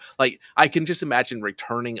 Like, I can just imagine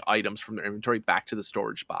returning items from their inventory back to the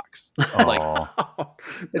storage box,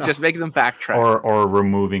 just making them backtrack, or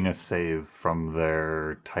removing a save from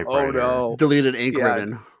their typewriter. Oh no, deleted ink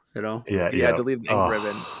ribbon. Deleted ink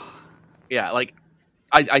ribbon. Yeah, like,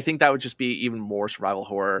 I think that would just be even more survival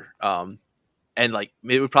horror. And like,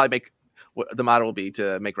 it would probably make, what the model will be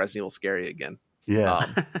to make Resident Evil scary again. Yeah.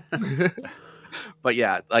 But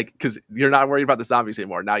yeah, like, because you're not worried about the zombies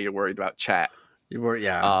anymore. Now you're worried about chat. But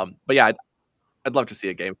yeah, I'd love to see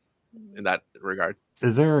a game in that regard.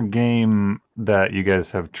 Is there a game that you guys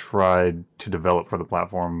have tried to develop for the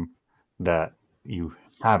platform that you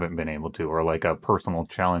haven't been able to, or like a personal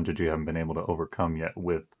challenge that you haven't been able to overcome yet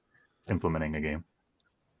with implementing a game?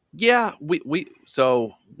 Yeah,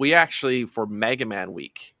 we actually, for Mega Man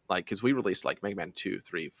Week, like, because we released like Mega Man 2,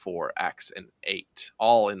 3, 4, X, and 8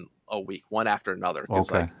 all in a week, one after another.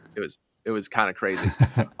 Because like, it was kind of crazy.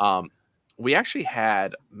 We actually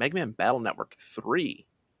had Mega Man Battle Network 3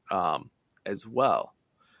 as well,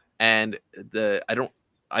 and I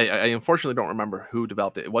unfortunately don't remember who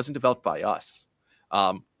developed it. It wasn't developed by us,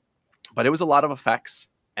 but it was a lot of effects,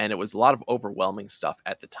 and it was a lot of overwhelming stuff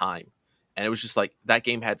at the time. And it was just like, that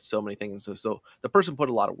game had so many things. So the person put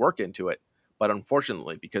a lot of work into it, but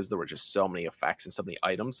unfortunately, because there were just so many effects and so many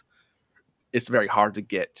items, it's very hard to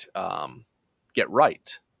get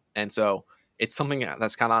right. And so it's something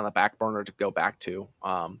that's kind of on the back burner to go back to.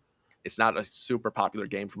 It's not a super popular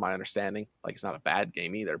game from my understanding. Like, it's not a bad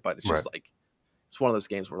game either, but it's just like, it's one of those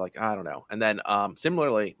games where like, I don't know. And then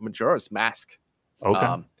similarly, Majora's Mask.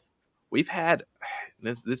 Okay. We've had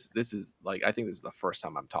this is like, I think this is the first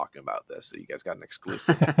time I'm talking about this, so you guys got an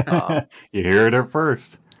exclusive. You hear it at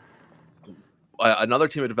first. Another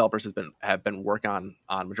team of developers have been working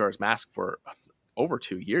on Majora's Mask for over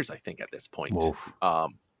 2 years, I think, at this point.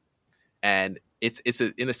 And it's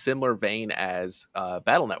in a similar vein as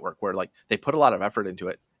Battle Network, where like, they put a lot of effort into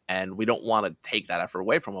it, and we don't want to take that effort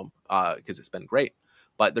away from them, because it's been great.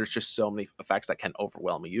 But there's just so many effects that can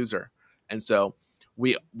overwhelm a user, and so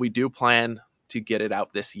we do plan to get it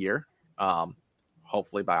out this year.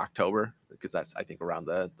 hopefully by October, because that's, I think, around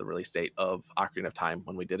the release date of Ocarina of Time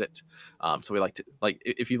when we did it. So we like to, like,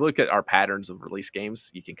 if you look at our patterns of release games,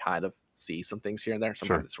 you can kind of see some things here and there.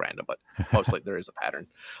 Sometimes it's random, but mostly there is a pattern.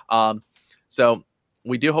 So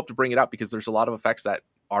we do hope to bring it up because there's a lot of effects that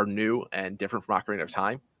are new and different from Ocarina of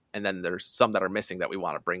Time. And then there's some that are missing that we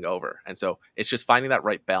want to bring over. And so it's just finding that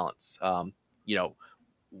right balance. You know,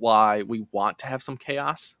 why we want to have some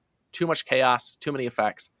chaos. Too much chaos, too many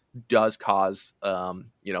effects does cause,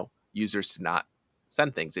 you know, users to not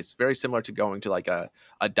send things. It's very similar to going to like a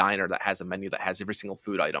diner that has a menu that has every single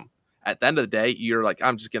food item. At the end of the day, you're like,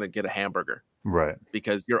 I'm just going to get a hamburger. Right.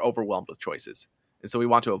 Because you're overwhelmed with choices. And so we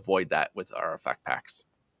want to avoid that with our effect packs.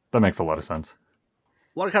 That makes a lot of sense.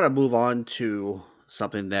 I want to kind of move on to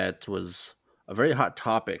something that was a very hot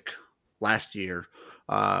topic last year.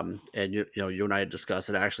 And you and I had discussed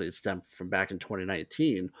it. Actually, it stemmed from back in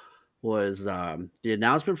 2019. Was the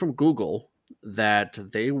announcement from Google that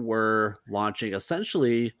they were launching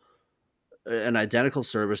essentially an identical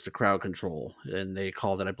service to Crowd Control, and they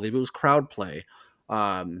called it, I believe it was Crowd Play.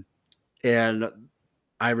 And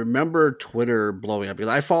I remember Twitter blowing up because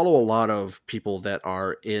I follow a lot of people that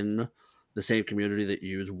are in the same community that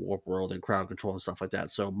use Warp World and Crowd Control and stuff like that.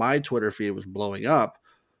 So my Twitter feed was blowing up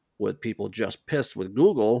with people just pissed with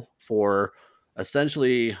Google for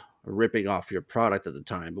essentially ripping off your product at the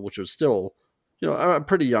time, which was still, a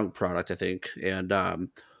pretty young product, I think. And,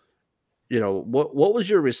 what was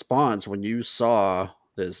your response when you saw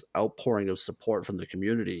this outpouring of support from the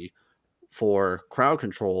community for Crowd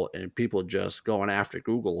Control and people just going after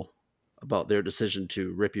Google about their decision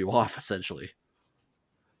to rip you off, essentially?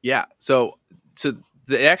 Yeah. So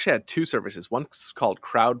they actually had two services. One's called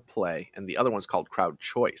Crowd Play and the other one's called Crowd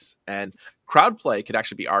Choice. And Crowd Play could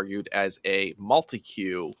actually be argued as a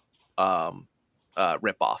multi-queue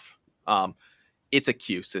ripoff. It's a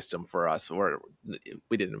queue system for us.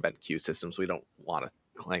 We didn't invent queue systems. We don't want to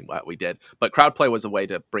claim what we did. But Crowd Play was a way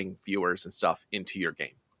to bring viewers and stuff into your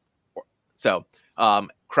game. So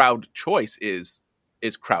Crowd Choice is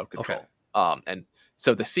Crowd Control. Okay. And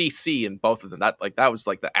so the CC in both of them, that was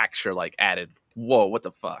like the extra added, whoa, what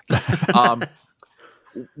the fuck?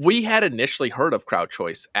 We had initially heard of Crowd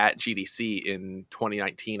Choice at GDC in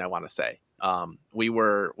 2019, I want to say. We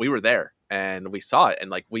were there and we saw it,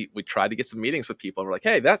 and we tried to get some meetings with people, and we're like,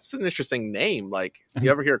 hey, that's an interesting name. You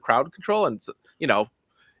ever hear Crowd Control? And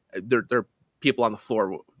there are people on the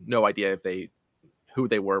floor, no idea who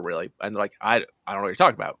they were really, and they're like, I don't know what you're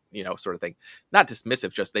talking about, sort of thing. Not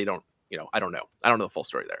dismissive, just they don't, I don't know the full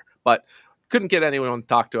story there, but couldn't get anyone to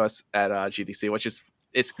talk to us at GDC, which is,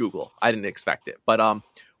 it's Google. I didn't expect it, but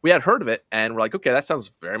we had heard of it, and we're like, okay, that sounds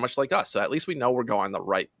very much like us. So at least we know we're going the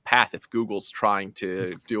right path if Google's trying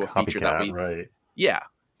to do a feature that we, right? Yeah.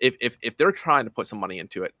 If they're trying to put some money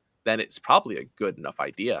into it, then it's probably a good enough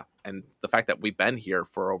idea. And the fact that we've been here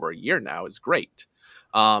for over a year now is great.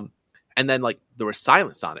 And then there was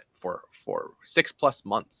silence on it for 6+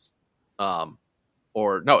 months,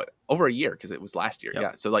 or no, over a year, because it was last year. Yep.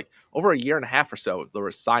 Yeah. So over a year and a half or so, there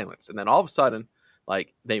was silence. And then all of a sudden,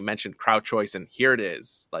 they mentioned Crowd Choice, and here it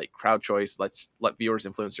is, Crowd Choice. Let's let viewers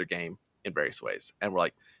influence your game in various ways. And we're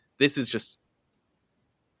like, this is just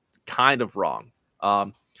kind of wrong.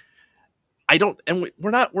 We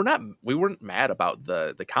weren't mad about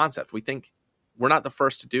the concept. We think we're not the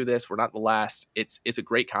first to do this. We're not the last. It's a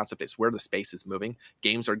great concept. It's where the space is moving.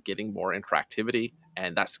 Games are getting more interactivity,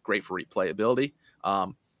 and that's great for replayability.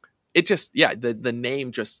 It just, the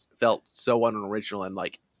name just felt so unoriginal and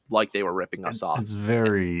like they were ripping us off. It's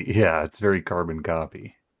very carbon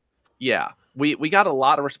copy. Yeah. We got a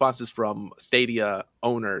lot of responses from Stadia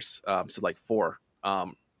owners. So 4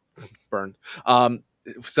 burn.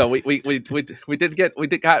 So we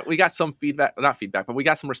got some feedback, not feedback, but we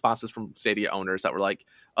got some responses from Stadia owners that were like,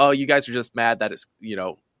 oh, you guys are just mad that it's,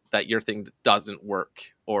 that your thing doesn't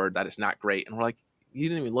work or that it's not great. And we're like, you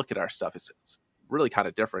didn't even look at our stuff. It's really kind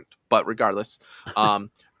of different, but regardless,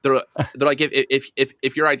 they're like,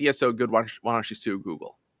 if your idea is so good, why don't you sue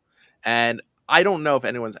Google? And I don't know if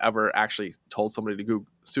anyone's ever actually told somebody to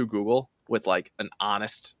sue Google with an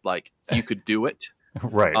honest, you could do it.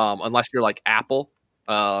 Right. Unless you're Apple,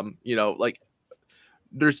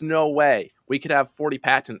 there's no way we could have 40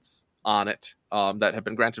 patents on it, that have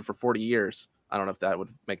been granted for 40 years. I don't know if that would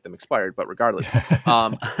make them expired, but regardless,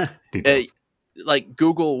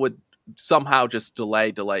 Google would somehow just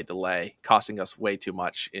delay, costing us way too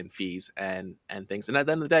much in fees and things. And at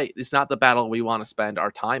the end of the day, it's not the battle we want to spend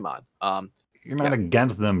our time on. You're not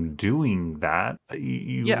against them doing that.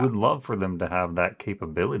 You would love for them to have that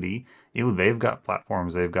capability. They've got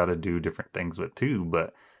platforms they've got to do different things with too,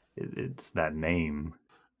 but it's that name.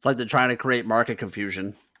 It's like they're trying to create market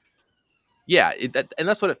confusion. Yeah, and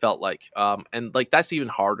that's what it felt like. And like that's even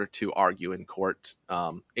harder to argue in court,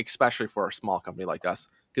 especially for a small company like us,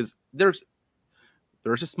 because there's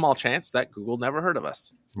a small chance that Google never heard of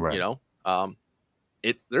us. Right. You know,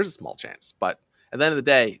 there's a small chance, but at the end of the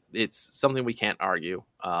day, it's something we can't argue,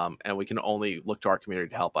 and we can only look to our community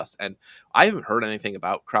to help us. And I haven't heard anything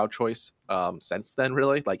about crowd choice since then.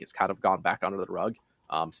 Really, like it's kind of gone back under the rug.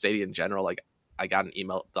 Stadia in general, like I got an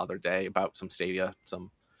email the other day about some Stadia, some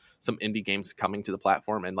indie games coming to the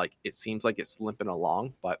platform, and like it seems like it's limping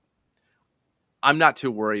along, but I'm not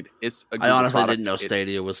too worried. It's a I honestly product. didn't know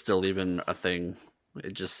Stadia was still even a thing.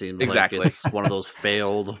 It just seemed Exactly. like it's one of those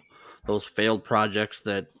failed projects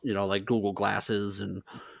that, you know, like Google Glasses and,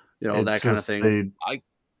 you know, It's that kind of just thing.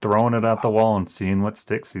 Throwing it at the wall and seeing what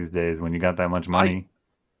sticks these days when you got that much money.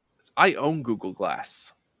 I own Google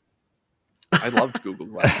Glass. I loved Google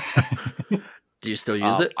Glass. Do you still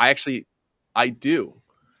use it? I do.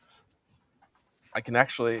 I've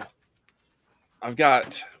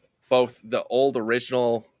got both the old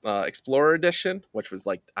original Explorer edition, which was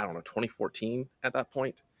like, I don't know, 2014 at that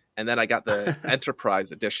point. And then I got the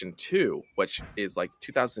Enterprise edition too, which is like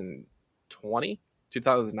 2020,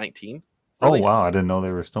 2019. Release. Oh, wow. I didn't know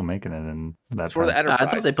they were still making it in that It's for the Enterprise. I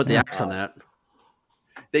thought they put the X on that.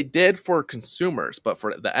 They did for consumers, but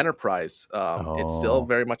for the Enterprise, it's still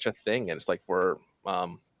very much a thing. And it's like for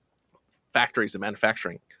factories and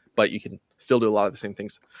manufacturing, but you can still do a lot of the same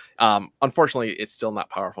things. Unfortunately, it's still not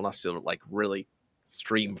powerful enough to like really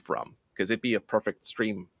stream from, because it'd be a perfect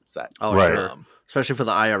stream set. Oh, right. Sure. Especially for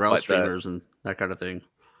the IRL streamers and that kind of thing.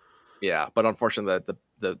 Yeah, but unfortunately,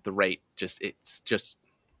 the rate it's just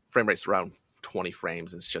frame rate's around 20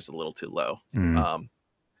 frames, and it's just a little too low.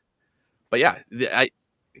 But yeah,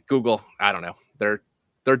 Google, I don't know, they're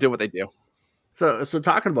doing what they do. So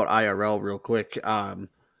talking about IRL real quick,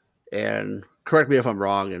 and correct me if I'm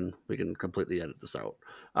wrong, and we can completely edit this out.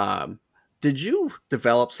 Did you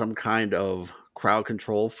develop some kind of crowd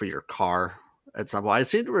control for your car at some point? I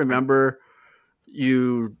seem to remember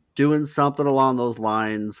you doing something along those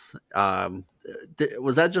lines.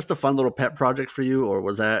 Was that just a fun little pet project for you,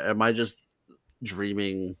 or am I just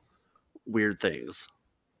dreaming weird things?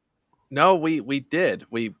 No, we did.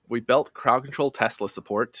 We built crowd control Tesla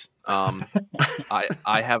support. I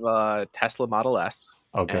have a Tesla Model S,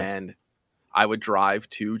 and I would drive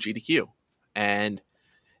to GDQ, and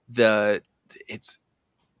there's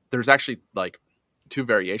actually like two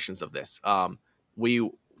variations of this.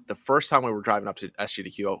 The first time we were driving up to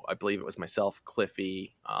SGDQ, I believe it was myself,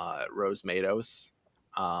 Cliffy, Rose Matos,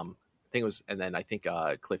 I think it was, and then I think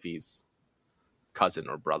Cliffy's cousin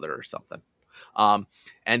or brother or something.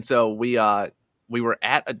 And so we were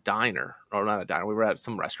at a diner, or not a diner, we were at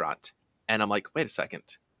some restaurant, and I'm like, wait a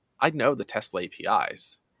second, I know the Tesla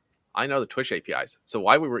APIs, I know the Twitch APIs. So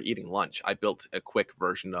while we were eating lunch, I built a quick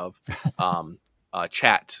version of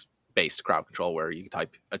chat-based crowd control, where you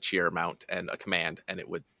type a cheer amount and a command, and it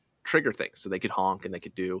would trigger things, so they could honk and they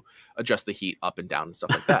could adjust the heat up and down and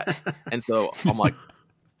stuff like that. And so I'm like,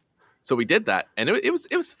 so we did that, and it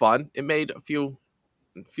was fun. It made a few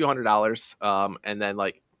 $100s, and then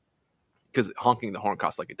like, because honking the horn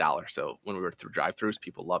costs like $1, so when we were through drive-thrus,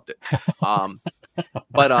 people loved it.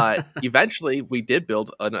 But eventually we did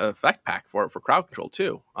build an effect pack for crowd control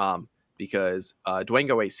too, because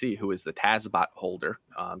Dwango AC, who is the TazBot holder,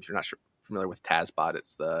 if you're not familiar with TazBot,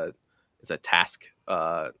 it's a task,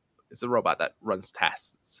 it's a robot that runs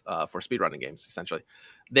tasks for speedrunning games. Essentially,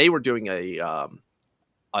 they were doing a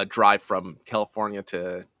drive from California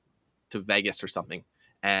to Vegas or something,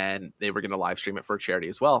 and they were going to live stream it for a charity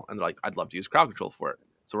as well. And they're like, I'd love to use crowd control for it.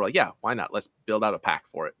 So we're like, yeah, why not? Let's build out a pack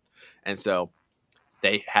for it. And so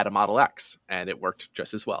they had a Model X, and it worked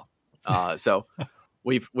just as well. So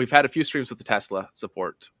we've had a few streams with the Tesla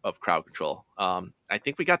support of crowd control. I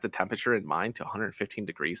think we got the temperature in mind to 115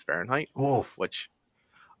 degrees Fahrenheit, which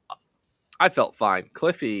I felt fine.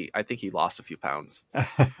 Cliffy, I think he lost a few pounds.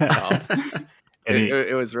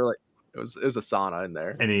 It was really, it was a sauna in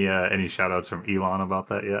there. Any shout outs from Elon about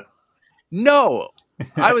that yet? No,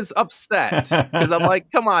 I was upset because I'm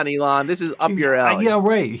like, come on, Elon, this is up your alley. Yeah,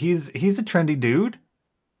 right. He's a trendy dude.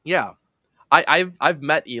 Yeah, I've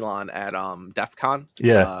met Elon at DEF CON,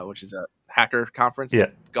 which is a hacker conference. Yeah,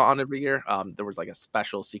 gone every year. There was like a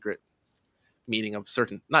special secret meeting of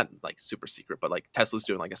certain, not like super secret, but like Tesla's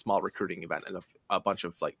doing like a small recruiting event, and a bunch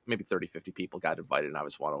of like maybe 30-50 people got invited, and I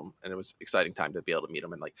was one of them, and it was an exciting time to be able to meet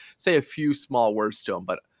them and like say a few small words to them,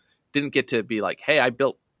 but didn't get to be like, hey, I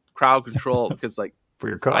built crowd control because like for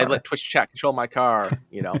your car, I let Twitch chat control my car,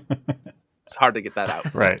 you know. It's hard to get that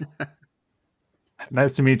out. Right.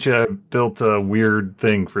 Nice to meet you. Built a weird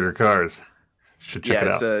thing for your cars. Should check it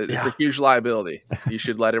out. It's a huge liability. You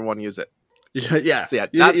should let everyone use it. Yeah, So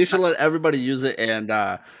you should let everybody use it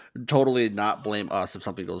and totally not blame us if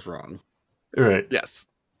something goes wrong. Right. Yes.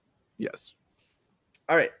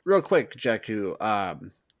 All right, real quick,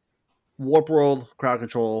 Jakku. Warp World, Crowd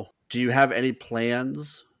Control. Do you have any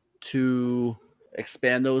plans to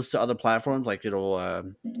expand those to other platforms like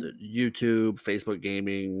YouTube, Facebook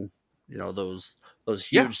Gaming? Those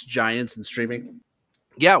huge giants in streaming.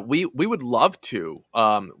 Yeah, we would love to.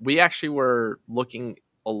 We actually were looking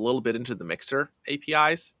a little bit into the Mixer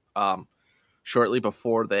APIs shortly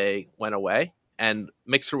before they went away, and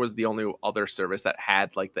Mixer was the only other service that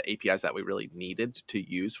had like the APIs that we really needed to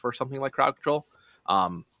use for something like crowd control.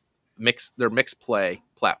 Their MixPlay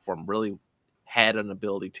platform really had an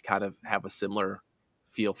ability to kind of have a similar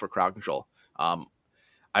feel for crowd control.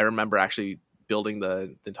 I remember actually building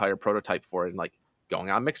the entire prototype for it and like going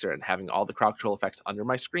on Mixer and having all the crowd control effects under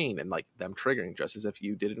my screen and like them triggering just as if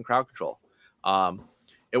you did it in crowd control.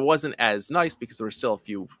 It wasn't as nice because there were still a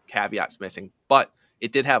few caveats missing, but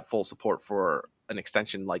it did have full support for an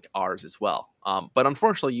extension like ours as well. But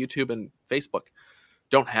unfortunately, YouTube and Facebook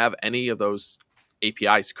don't have any of those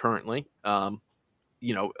APIs currently.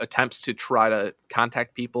 Attempts to try to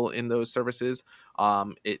contact people in those services.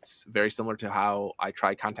 It's very similar to how I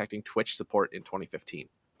tried contacting Twitch support in 2015.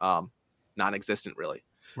 Non-existent, really.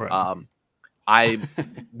 Right.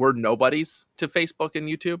 We're nobodies to Facebook and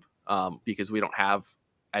YouTube because we don't have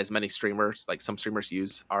as many streamers. Like some streamers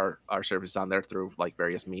use our service on there through like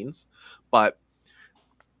various means, but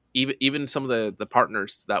even some of the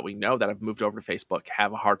partners that we know that have moved over to Facebook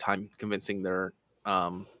have a hard time convincing their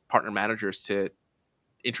partner managers to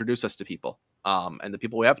introduce us to people. And the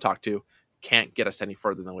people we have talked to can't get us any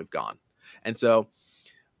further than we've gone. And so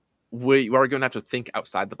we are going to have to think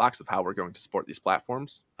outside the box of how we're going to support these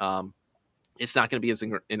platforms. It's not going to be as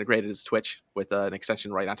integrated as Twitch with an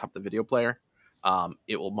extension right on top of the video player.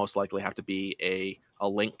 It will most likely have to be a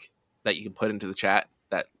link that you can put into the chat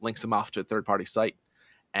that links them off to a third-party site.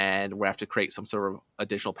 And we'll have to create some sort of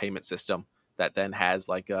additional payment system that then has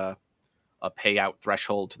like a payout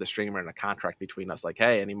threshold to the streamer and a contract between us. Like,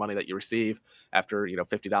 hey, any money that you receive after,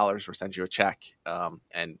 $50, we'll send you a check.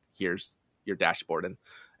 And here's your dashboard. And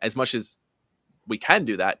as much as we can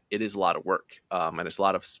do that, it is a lot of work. And it's a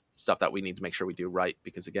lot of stuff that we need to make sure we do right.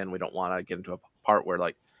 Because again, we don't want to get into a part where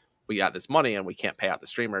like we got this money and we can't pay out the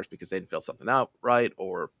streamers because they didn't fill something out right.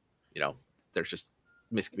 Or, there's just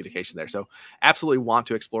miscommunication there. So absolutely want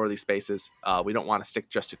to explore these spaces. We don't want to stick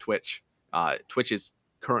just to Twitch. Twitch is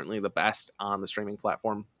currently the best on the streaming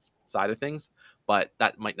platform side of things, but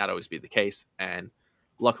that might not always be the case. And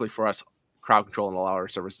luckily for us, crowd control and a lot of our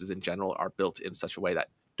services in general are built in such a way that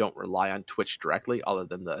don't rely on Twitch directly, other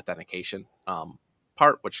than the authentication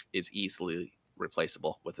part, which is easily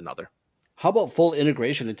replaceable with another. How about full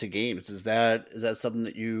integration into games? Is that something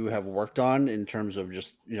that you have worked on in terms of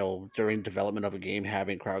just, during development of a game,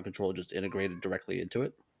 having crowd control just integrated directly into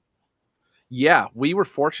it? Yeah, we were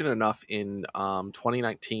fortunate enough in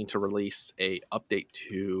 2019 to release a update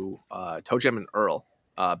to ToeJam and Earl,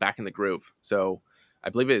 Back in the Groove. So I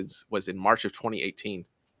believe it was in March of 2018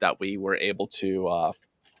 that we were able to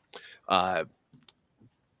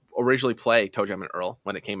originally play ToeJam and Earl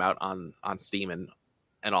when it came out on Steam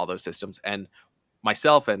and all those systems. And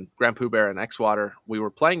myself and Grand Pooh Bear and Xwater, we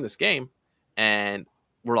were playing this game and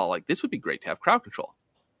we're all like, this would be great to have crowd control.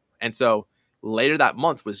 And so later that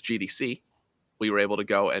month was GDC. We were able to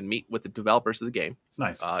go and meet with the developers of the game.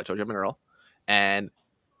 Nice. ToeJam and Earl. And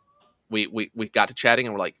we got to chatting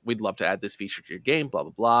and we're like, we'd love to add this feature to your game, blah,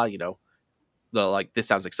 blah, blah. They're like, this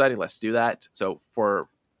sounds exciting. Let's do that. So for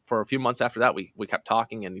a few months after that, we kept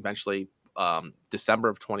talking, and eventually December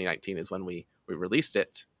of 2019 is when we released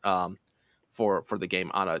it for the game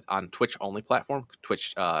on Twitch only platform.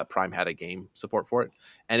 Twitch Prime had a game support for it,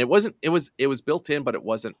 and it was built in, but it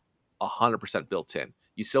wasn't 100% built in.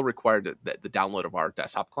 You still required the download of our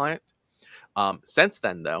desktop client. Since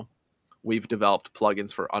then, though, we've developed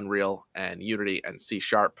plugins for Unreal and Unity and C#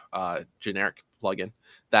 generic plugin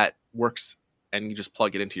that works, and you just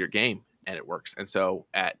plug it into your game and it works. And so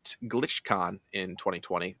at GlitchCon in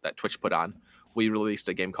 2020 that Twitch put on, we released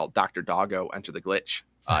a game called Dr. Doggo Enter the Glitch.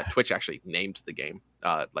 Twitch actually named the game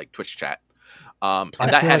like Twitch chat. And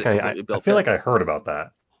that had it completely built in. I feel like I heard about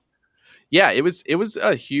that. Yeah, it was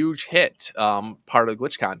a huge hit, part of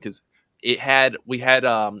GlitchCon, because it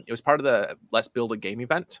was part of the Let's Build a Game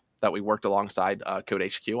event that we worked alongside Code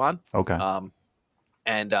HQ on. Okay.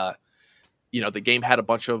 And the game had a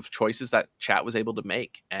bunch of choices that chat was able to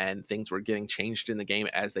make, and things were getting changed in the game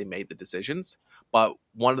as they made the decisions. But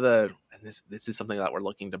one of the, and this is something that we're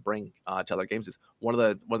looking to bring to other games, is one of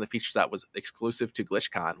the features that was exclusive to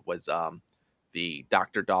GlitchCon was the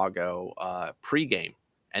Dr. Doggo pregame,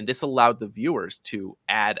 and this allowed the viewers to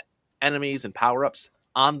add enemies and power-ups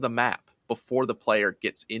on the map before the player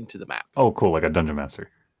gets into the map. Oh, cool! Like a Dungeon Master.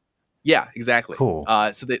 Yeah, exactly. Cool.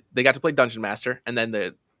 So they got to play Dungeon Master, and then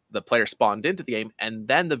the player spawned into the game, and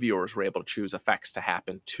then the viewers were able to choose effects to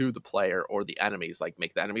happen to the player or the enemies, like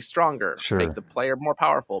make the enemy stronger, make the player more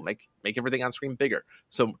powerful, make everything on screen bigger.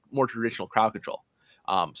 So more traditional crowd control.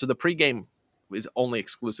 So the pregame is only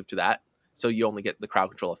exclusive to that. So you only get the crowd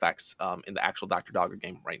control effects in the actual Dr. Doggo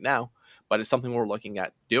game right now. But it's something we're looking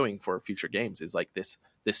at doing for future games, is like this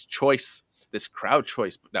choice, this crowd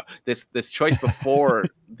choice. No, this choice before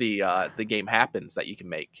the game happens that you can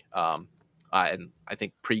make. And I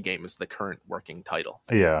think pregame is the current working title.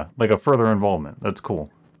 Yeah, like a further involvement. That's cool.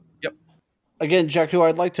 Yep. Again, Jakku,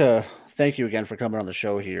 I'd like to thank you again for coming on the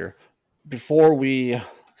show here. Before we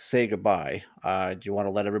say goodbye, do you want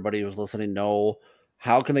to let everybody who's listening know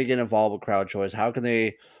how can they get involved with crowd choice? How can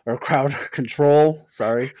they, or crowd control?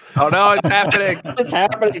 Sorry. Oh no, it's happening! It's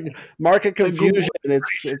happening. Market confusion.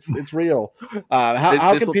 It's real. How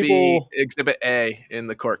this can will people be Exhibit A in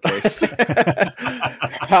the court case?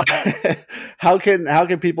 how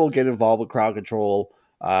can people get involved with crowd control?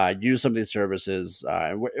 Use some of these services,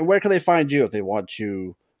 and where can they find you if they want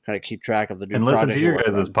to kind of keep track of the new and listen to projects your you're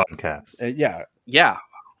working guys' on? podcasts? Yeah.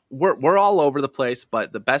 We're all over the place,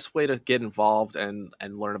 but the best way to get involved and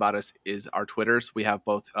learn about us is our Twitters. We have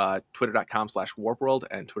both twitter.com/warpworld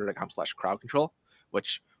and twitter.com/crowdcontrol,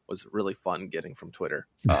 which was really fun getting from Twitter.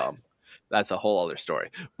 That's a whole other story.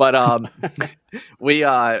 But we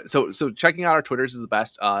so checking out our Twitters is the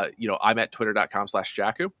best. I'm at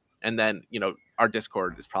twitter.com/Jakku, and then our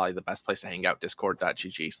Discord is probably the best place to hang out.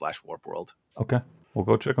 Discord.gg/warpworld. Okay, we'll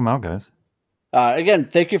go check them out, guys. Again,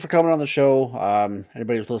 thank you for coming on the show.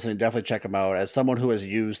 Anybody who's listening, definitely check them out. As someone who has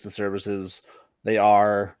used the services, they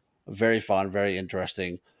are very fun, very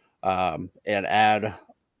interesting, and add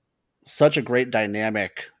such a great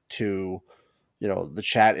dynamic to the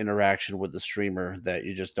chat interaction with the streamer that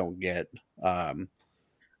you just don't get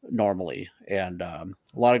normally. And a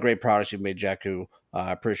lot of great products you've made, Jakku.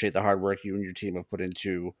 I appreciate the hard work you and your team have put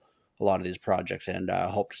into a lot of these projects, and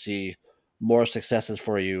hope to see more successes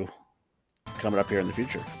for you coming up here in the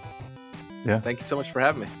future. Yeah. Thank you so much for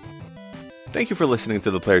having me. Thank you for listening to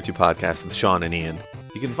the Player 2 Podcast with Sean and Ian.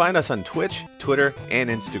 You can find us on Twitch, Twitter, and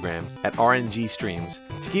Instagram at RNG Streams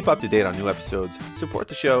to keep up to date on new episodes, support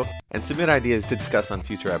the show, and submit ideas to discuss on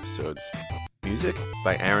future episodes. Music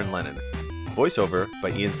by Aaron Lennon. Voiceover by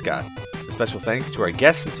Ian Scott. A special thanks to our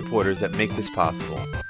guests and supporters that make this possible.